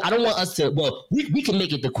want us to, well, we can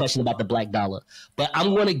make it the question about the black dollar, but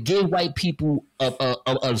I'm going to give white people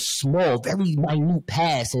a small, very minute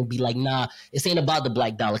pass and be like, nah, it ain't about the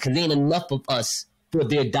black dollar because there ain't enough of us for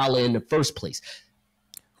their dollar in the first place.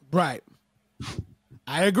 Right.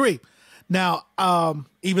 I agree. Now,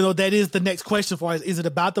 even though that is the next question for us, is it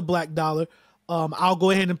about the black dollar? I'll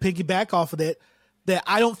go ahead and piggyback off of that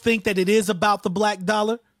I don't think that it is about the black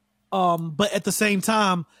dollar. But at the same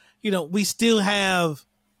time, we still have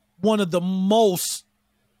one of the most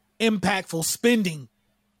impactful spending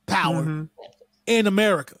power in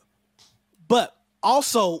America. But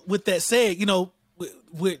also with that said,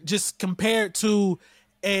 we're just compared to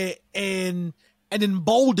an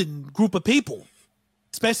emboldened group of people,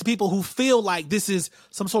 especially people who feel like this is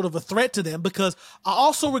some sort of a threat to them, because I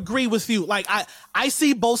also agree with you. Like I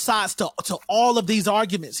see both sides to all of these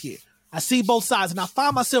arguments here. I see both sides and I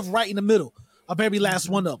find myself right in the middle of every last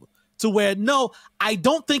one of them, to where, no, I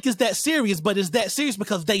don't think it's that serious, but it's that serious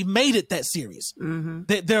because they made it that serious.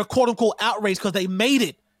 They're quote unquote outraged because they made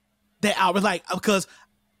it that outrage. Like, because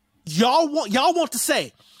y'all want to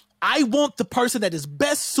say, I want the person that is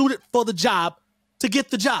best suited for the job to get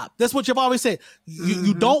the job. That's what you've always said.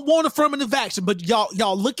 You don't want affirmative action, but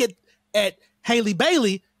y'all look at Halle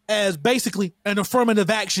Bailey as basically an affirmative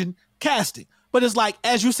action casting. But it's like,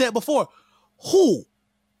 as you said before, who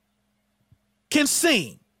can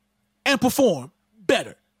sing and perform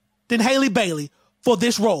better than Halle Bailey for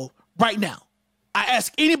this role right now? I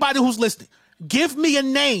ask anybody who's listening, give me a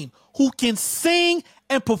name who can sing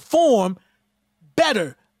and perform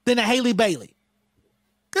better than a Halle Bailey.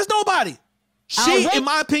 There's nobody. She, in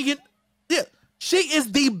my opinion, she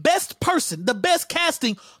is the best person, the best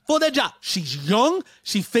casting for that job. She's young.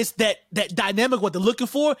 She fits that dynamic, what they're looking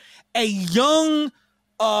for. A young,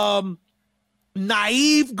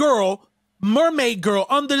 naive girl, mermaid girl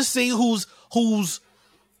under the sea who's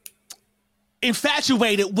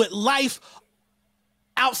infatuated with life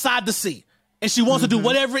outside the sea. And she wants to do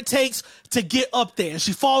whatever it takes to get up there. And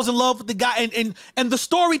she falls in love with the guy. And the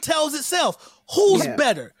story tells itself. Who's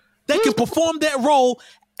better? They can perform that role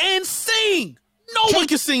and sing. No one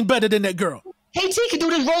can sing better than that girl. Hey, T can do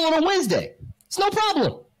this role on a Wednesday. It's no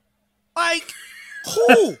problem. Like,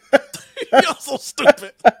 who? Y'all so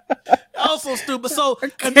stupid. Y'all so stupid. So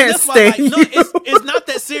that's why, like, no, it's not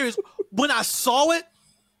that serious. When I saw it,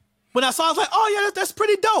 I was like, oh yeah, that's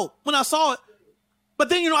pretty dope. When I saw it. But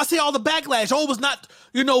then, I see all the backlash. Oh, it was not,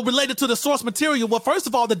 related to the source material. Well, first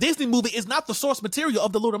of all, the Disney movie is not the source material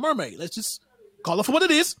of The Little Mermaid. Let's just call it for what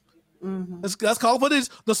it is. Let's call it for what it is.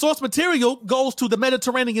 The source material goes to the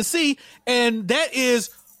Mediterranean Sea, and that is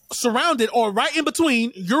surrounded or right in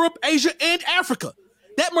between Europe, Asia, and Africa.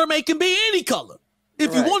 That mermaid can be any color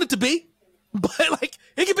if you want it to be. But, like,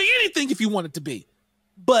 it can be anything if you want it to be.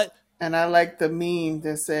 But and I like the meme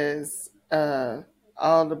that says,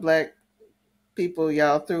 all the black people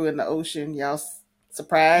y'all threw in the ocean, y'all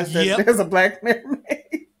surprised that there's a black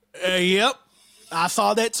mermaid. Yep. I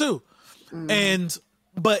saw that too.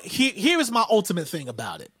 But here is my ultimate thing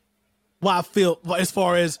about it. What I feel, as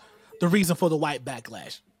far as the reason for the white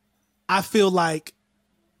backlash, I feel like,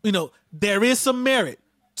 there is some merit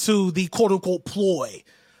to the quote unquote ploy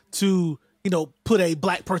to, put a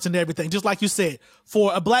black person in everything. Just like you said,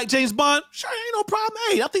 for a black James Bond, sure, ain't no problem.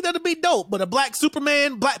 Hey, I think that'd be dope. But a black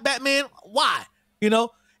Superman, black Batman, why?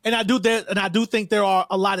 And I do think there are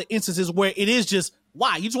a lot of instances where it is just,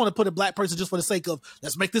 why? You just want to put a black person just for the sake of,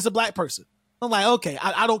 let's make this a black person. I'm like, okay,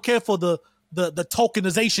 I don't care for the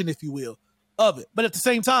tokenization, if you will, of it. But at the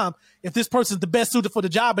same time, if this person's the best suited for the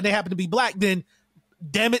job and they happen to be black, then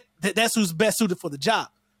damn it, that's who's best suited for the job.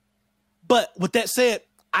 But with that said,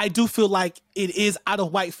 I do feel like it is out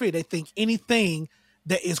of white fear. They think anything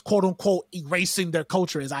that is quote unquote erasing their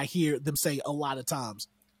culture, as I hear them say a lot of times,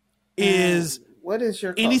 is what is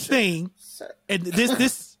your culture, anything. Sir? And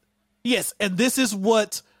this yes, and this is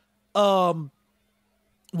what I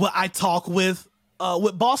talk with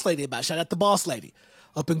Boss Lady about. Shout out to Boss Lady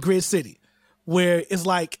up in Grid City, where it's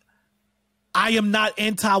like, I am not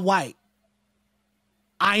anti-white.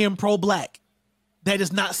 I am pro-black. That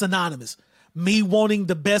is not synonymous. Me wanting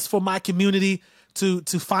the best for my community to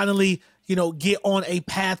finally, get on a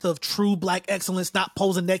path of true black excellence, not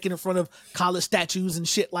posing naked in front of college statues and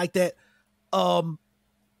shit like that.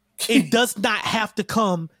 It does not have to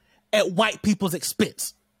come at white people's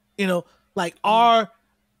expense. Like our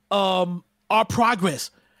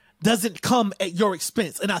progress doesn't come at your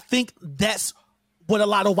expense. And I think that's what a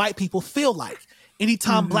lot of white people feel like.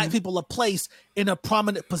 Anytime black people are placed in a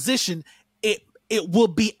prominent position, it will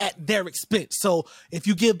be at their expense. So if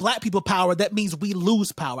you give black people power, that means we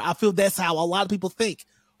lose power. I feel that's how a lot of people think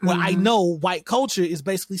where I know white culture is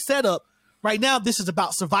basically set up right now. This is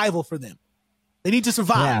about survival for them. They need to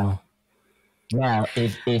survive. Now,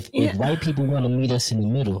 if white people want to meet us in the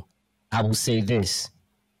middle, I will say this.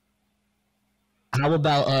 How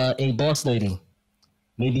about a boss lady?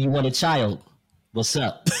 Maybe you want a child. What's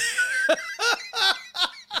up?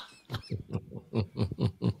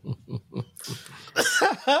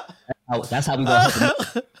 That's how we gonna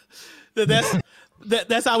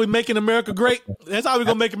That's how we making America great. That's how we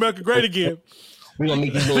gonna make America great again. We're gonna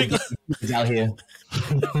make these little kids out here.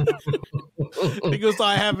 We're gonna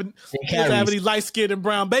start having these light skinned and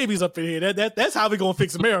brown babies up in here. That's how we gonna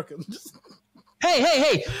fix America.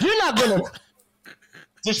 Hey! You're not gonna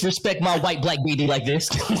disrespect my white black baby like this.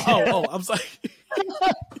 I'm sorry.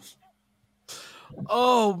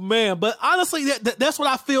 Oh man, but honestly, that's what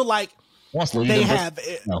I feel like they have.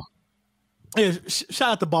 No. Yeah,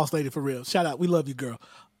 shout out to Boss Lady for real. Shout out, we love you, girl.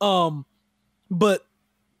 But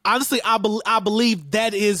honestly, I believe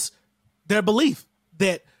that is their belief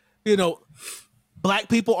that black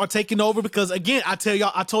people are taking over because again, I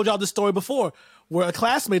told y'all this story before where a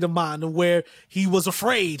classmate of mine where he was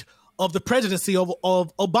afraid of the presidency of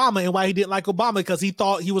Obama and why he didn't like Obama because he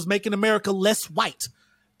thought he was making America less white.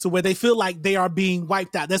 To where they feel like they are being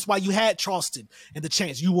wiped out. That's why you had Charleston and the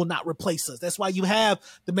chants, you will not replace us. That's why you have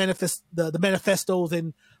the manifestos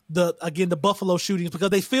and the Buffalo shootings, because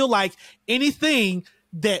they feel like anything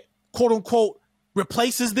that quote unquote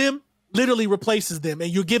replaces them, literally replaces them. And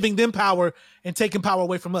you're giving them power and taking power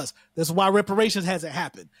away from us. That's why reparations hasn't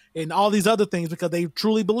happened and all these other things, because they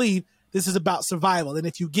truly believe this is about survival. And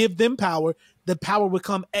if you give them power, the power will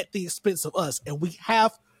come at the expense of us. And we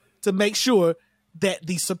have to make sure that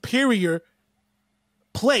the superior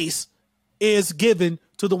place is given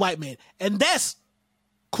to the white man. And that's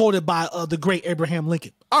quoted by the great Abraham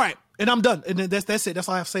Lincoln. All right. And I'm done. And that's it. That's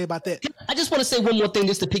all I have to say about that. I just want to say one more thing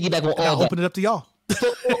just to piggyback on all I'll that. Open it up to y'all.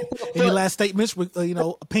 Any last statements with,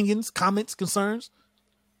 opinions, comments, concerns?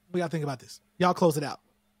 What y'all think about this? Y'all close it out.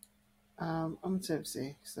 I'm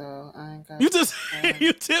tipsy, so I ain't got.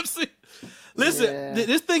 You tipsy? Listen,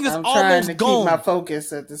 this thing is I'm almost trying to gone. Keep my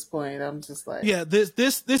focus at this point. I'm just like,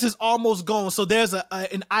 this is almost gone. So there's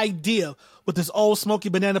an idea with this old smoky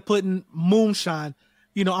banana pudding moonshine.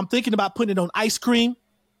 I'm thinking about putting it on ice cream.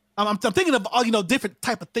 I'm thinking of all different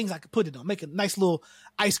type of things I could put it on, make a nice little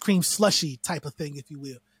ice cream slushy type of thing, if you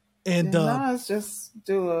will. And Nas just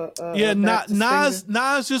do a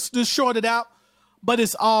Nas just short it out. But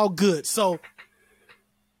it's all good. So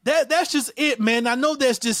that's just it, man. I know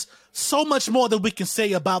there's just so much more that we can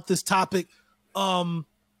say about this topic. I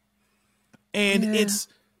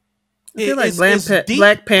feel like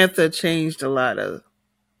Black Panther changed a lot of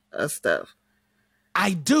stuff.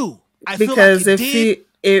 I do. Because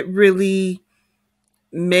it really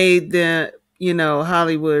made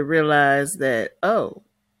Hollywood realize that,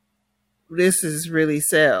 this is really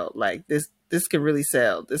sell. Like this can really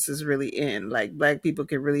sell. This is really in. Like black people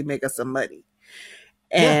can really make us some money.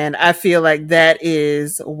 And I feel like that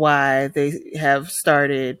is why they have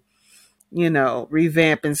started,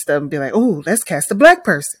 revamping stuff and be like, oh, let's cast a black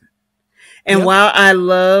person. And while I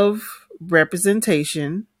love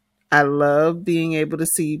representation, I love being able to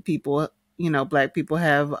see people, black people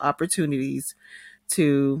have opportunities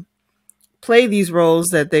to play these roles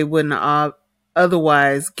that they wouldn't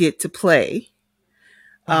otherwise get to play.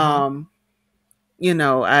 I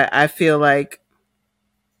feel like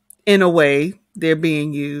in a way they're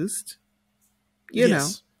being used, know.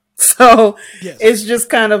 So it's just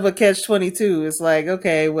kind of a catch-22. It's like,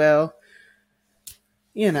 okay, well,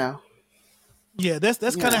 Yeah,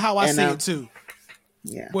 that's kind of how I see it too.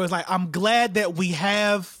 Yeah. Where it's like, I'm glad that we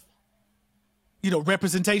have,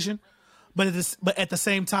 representation, but at the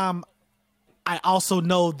same time, I also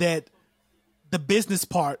know that the business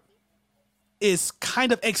part is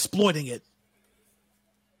kind of exploiting it.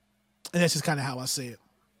 And that's just kind of how I see it.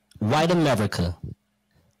 White America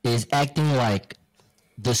is acting like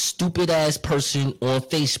the stupid ass person on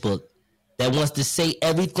Facebook that wants to say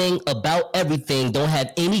everything about everything, don't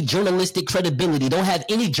have any journalistic credibility, don't have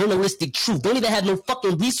any journalistic truth, don't even have no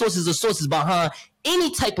fucking resources or sources behind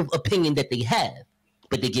any type of opinion that they have,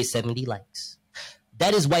 but they get 70 likes.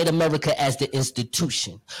 That is white America as the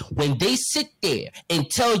institution. When they sit there and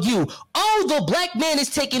tell you, oh, the black man is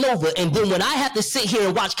taking over, and then when I have to sit here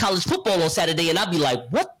and watch college football on Saturday, and I'll be like,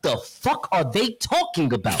 what the fuck are they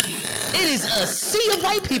talking about? It is a sea of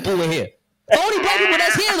white people in here. The only black people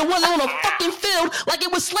that's here are the ones on a fucking field like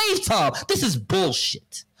it was slave time. This is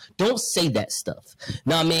bullshit. Don't say that stuff.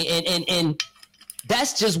 Know what I mean? And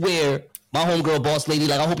that's just where my homegirl boss lady,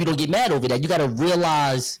 like, I hope you don't get mad over that. You got to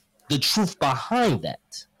realize the truth behind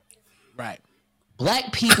that. Right.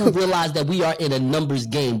 Black people realize that we are in a numbers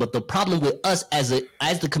game, but the problem with us as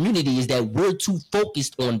the community is that we're too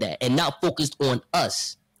focused on that and not focused on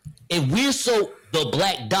us. And we're so the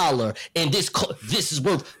black dollar, and this is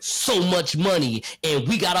worth so much money, and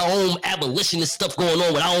we got our own abolitionist stuff going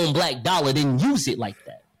on with our own black dollar. Then use it like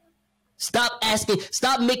that.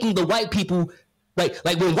 Stop making the white people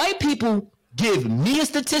like when white people give me a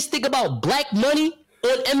statistic about black money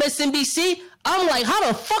on MSNBC, I'm like, how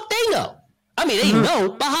the fuck they know? I mean, they know,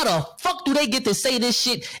 but how the fuck do they get to say this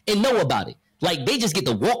shit and know about it? Like, they just get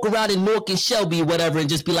to walk around in Newark and Shelby or whatever and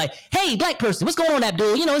just be like, hey, black person, what's going on,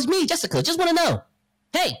 Abdul? You know, it's me, Jessica. Just want to know.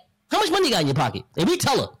 Hey, how much money you got in your pocket? And we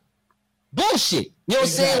tell her. Bullshit. You know what I'm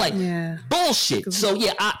saying? Like, bullshit. So,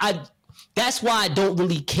 yeah, I that's why I don't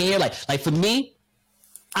really care. Like for me,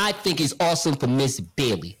 I think it's awesome for Miss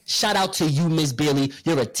Bailey. Shout out to you, Miss Bailey.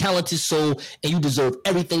 You're a talented soul, and you deserve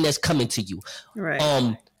everything that's coming to you. Right.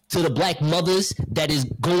 To the black mothers that is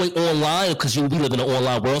going online, because we live in an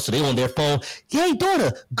online world, so they on their phone. Hey,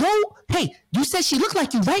 daughter, go. Hey, you said she looked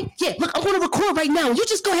like you, right? Yeah, look, I'm going to record right now. You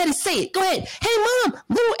just go ahead and say it. Go ahead. Hey, mom,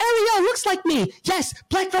 little Ariel looks like me. Yes,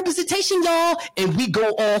 black representation, y'all. And we go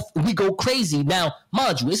off, we go crazy. Now,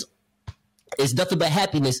 mind you, it's nothing but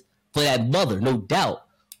happiness for that mother, no doubt.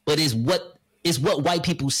 But it's what white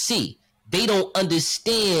people see. They don't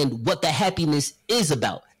understand what the happiness is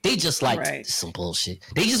about. They just like, this is some bullshit.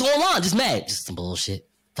 They just online, just mad. Just some bullshit.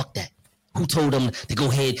 Fuck that. Who told them to go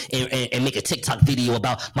ahead and make a TikTok video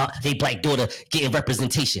about their black daughter getting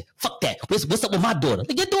representation? Fuck that. What's up with my daughter?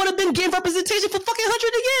 Like, your daughter been getting representation for fucking 100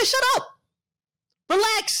 years. Shut up.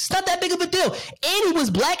 Relax. It's not that big of a deal. Annie was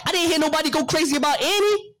black. I didn't hear nobody go crazy about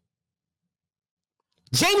Annie.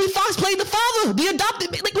 Jamie Foxx played the father, the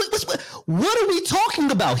adopted. Like, what are we talking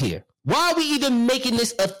about here? Why are we even making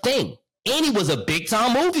this a thing? Annie was a big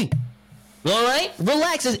time movie. All right?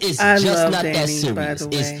 Relax. It's just not that serious.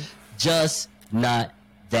 It's just not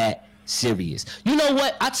that serious. You know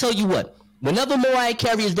what? I tell you what. Whenever Mariah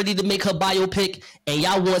Carey is ready to make her biopic and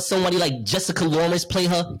y'all want somebody like Jessica Lawrence play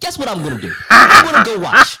her, guess what I'm going to do? I'm going to go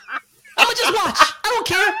watch. I'm going to just watch. I don't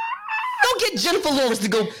care. Don't get Jennifer Lawrence to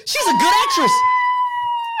go. She's a good actress.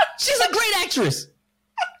 She's a great actress.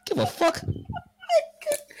 Give a fuck.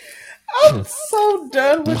 I'm so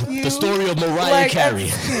done with you. The story of Mariah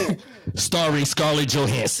Carey, starring Scarlett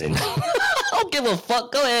Johansson. I don't give a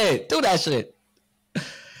fuck. Go ahead, do that shit.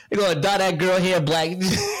 You're gonna dye that girl hair black.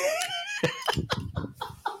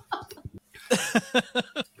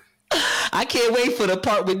 I can't wait for the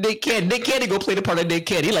part with Nick Cannon. Nick Cannon gonna play the part of Nick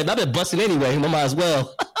Cannon. He like, I've been busting anyway. I might as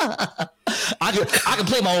well. I can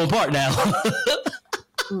play my own part now.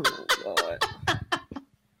 Oh, God.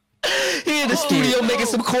 He in the studio making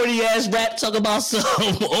some corny ass rap, talking about some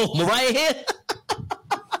Mariah here.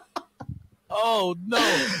 Oh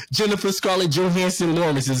no! Jennifer Scarlett Johansson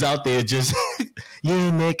Lawrence is out there just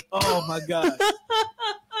yeah, Nick. Oh my God!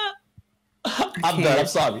 I'm done.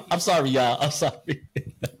 I'm sorry, y'all. I'm sorry.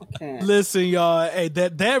 Listen, y'all. Hey,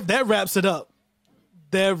 that wraps it up.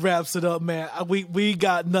 That wraps it up, man. We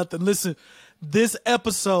got nothing. Listen. This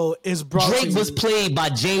episode is brought to you. Drake was played by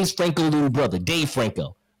James Franco's little brother, Dave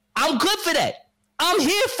Franco. I'm good for that. I'm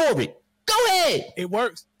here for it. Go ahead. It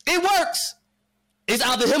works. It works. It's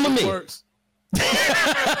either him or me. It works.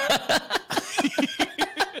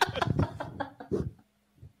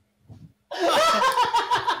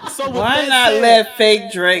 So why not let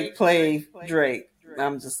fake Drake play Drake?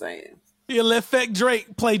 I'm just saying. Yeah, let fake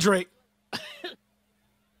Drake play Drake.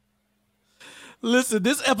 Listen,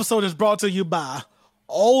 this episode is brought to you by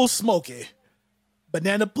Old Smoky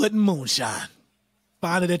Banana Pudding Moonshine.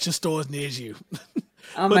 Find it at your stores near you.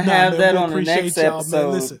 I'm going to have that on the next episode.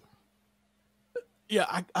 Man. Listen.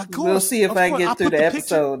 Yeah, we'll see if I get through the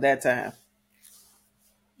episode that time.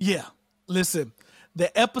 Yeah. Listen,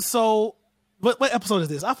 the episode, what episode is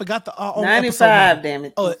this? I forgot the 95, damn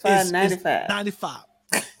it. Oh, it's 95. 95.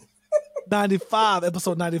 95,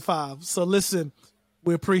 episode 95. So listen,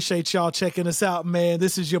 we appreciate y'all checking us out, man.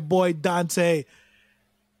 This is your boy Dante,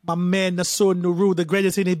 my man Nasur Nuru, the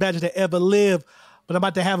greatest Henny Badger to ever live. But I'm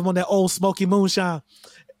about to have him on that Old Smoky Moonshine.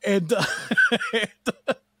 And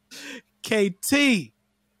KT,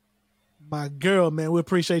 my girl, man, we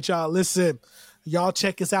appreciate y'all. Listen, y'all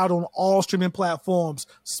check us out on all streaming platforms,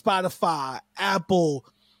 Spotify, Apple,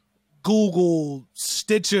 Google,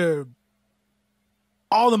 Stitcher,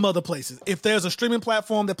 all them other places. If there's a streaming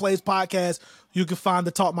platform that plays podcasts, you can find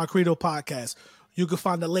the Talk My Credo podcast. You can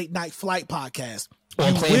find the Late Night Flight podcast.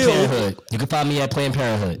 On Planned Parenthood. You can find me at Planned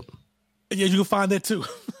Parenthood. Yeah, you can find that too.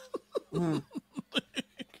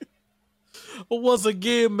 But once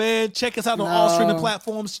again, man, check us out on all streaming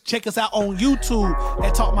platforms. Check us out on YouTube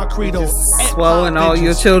at Talk My Credo. Swallowing all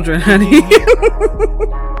your children, honey.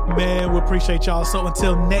 Man, we appreciate y'all. So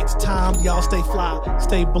until next time, y'all stay fly,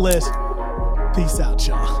 stay blessed. Peace out,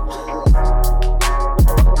 y'all.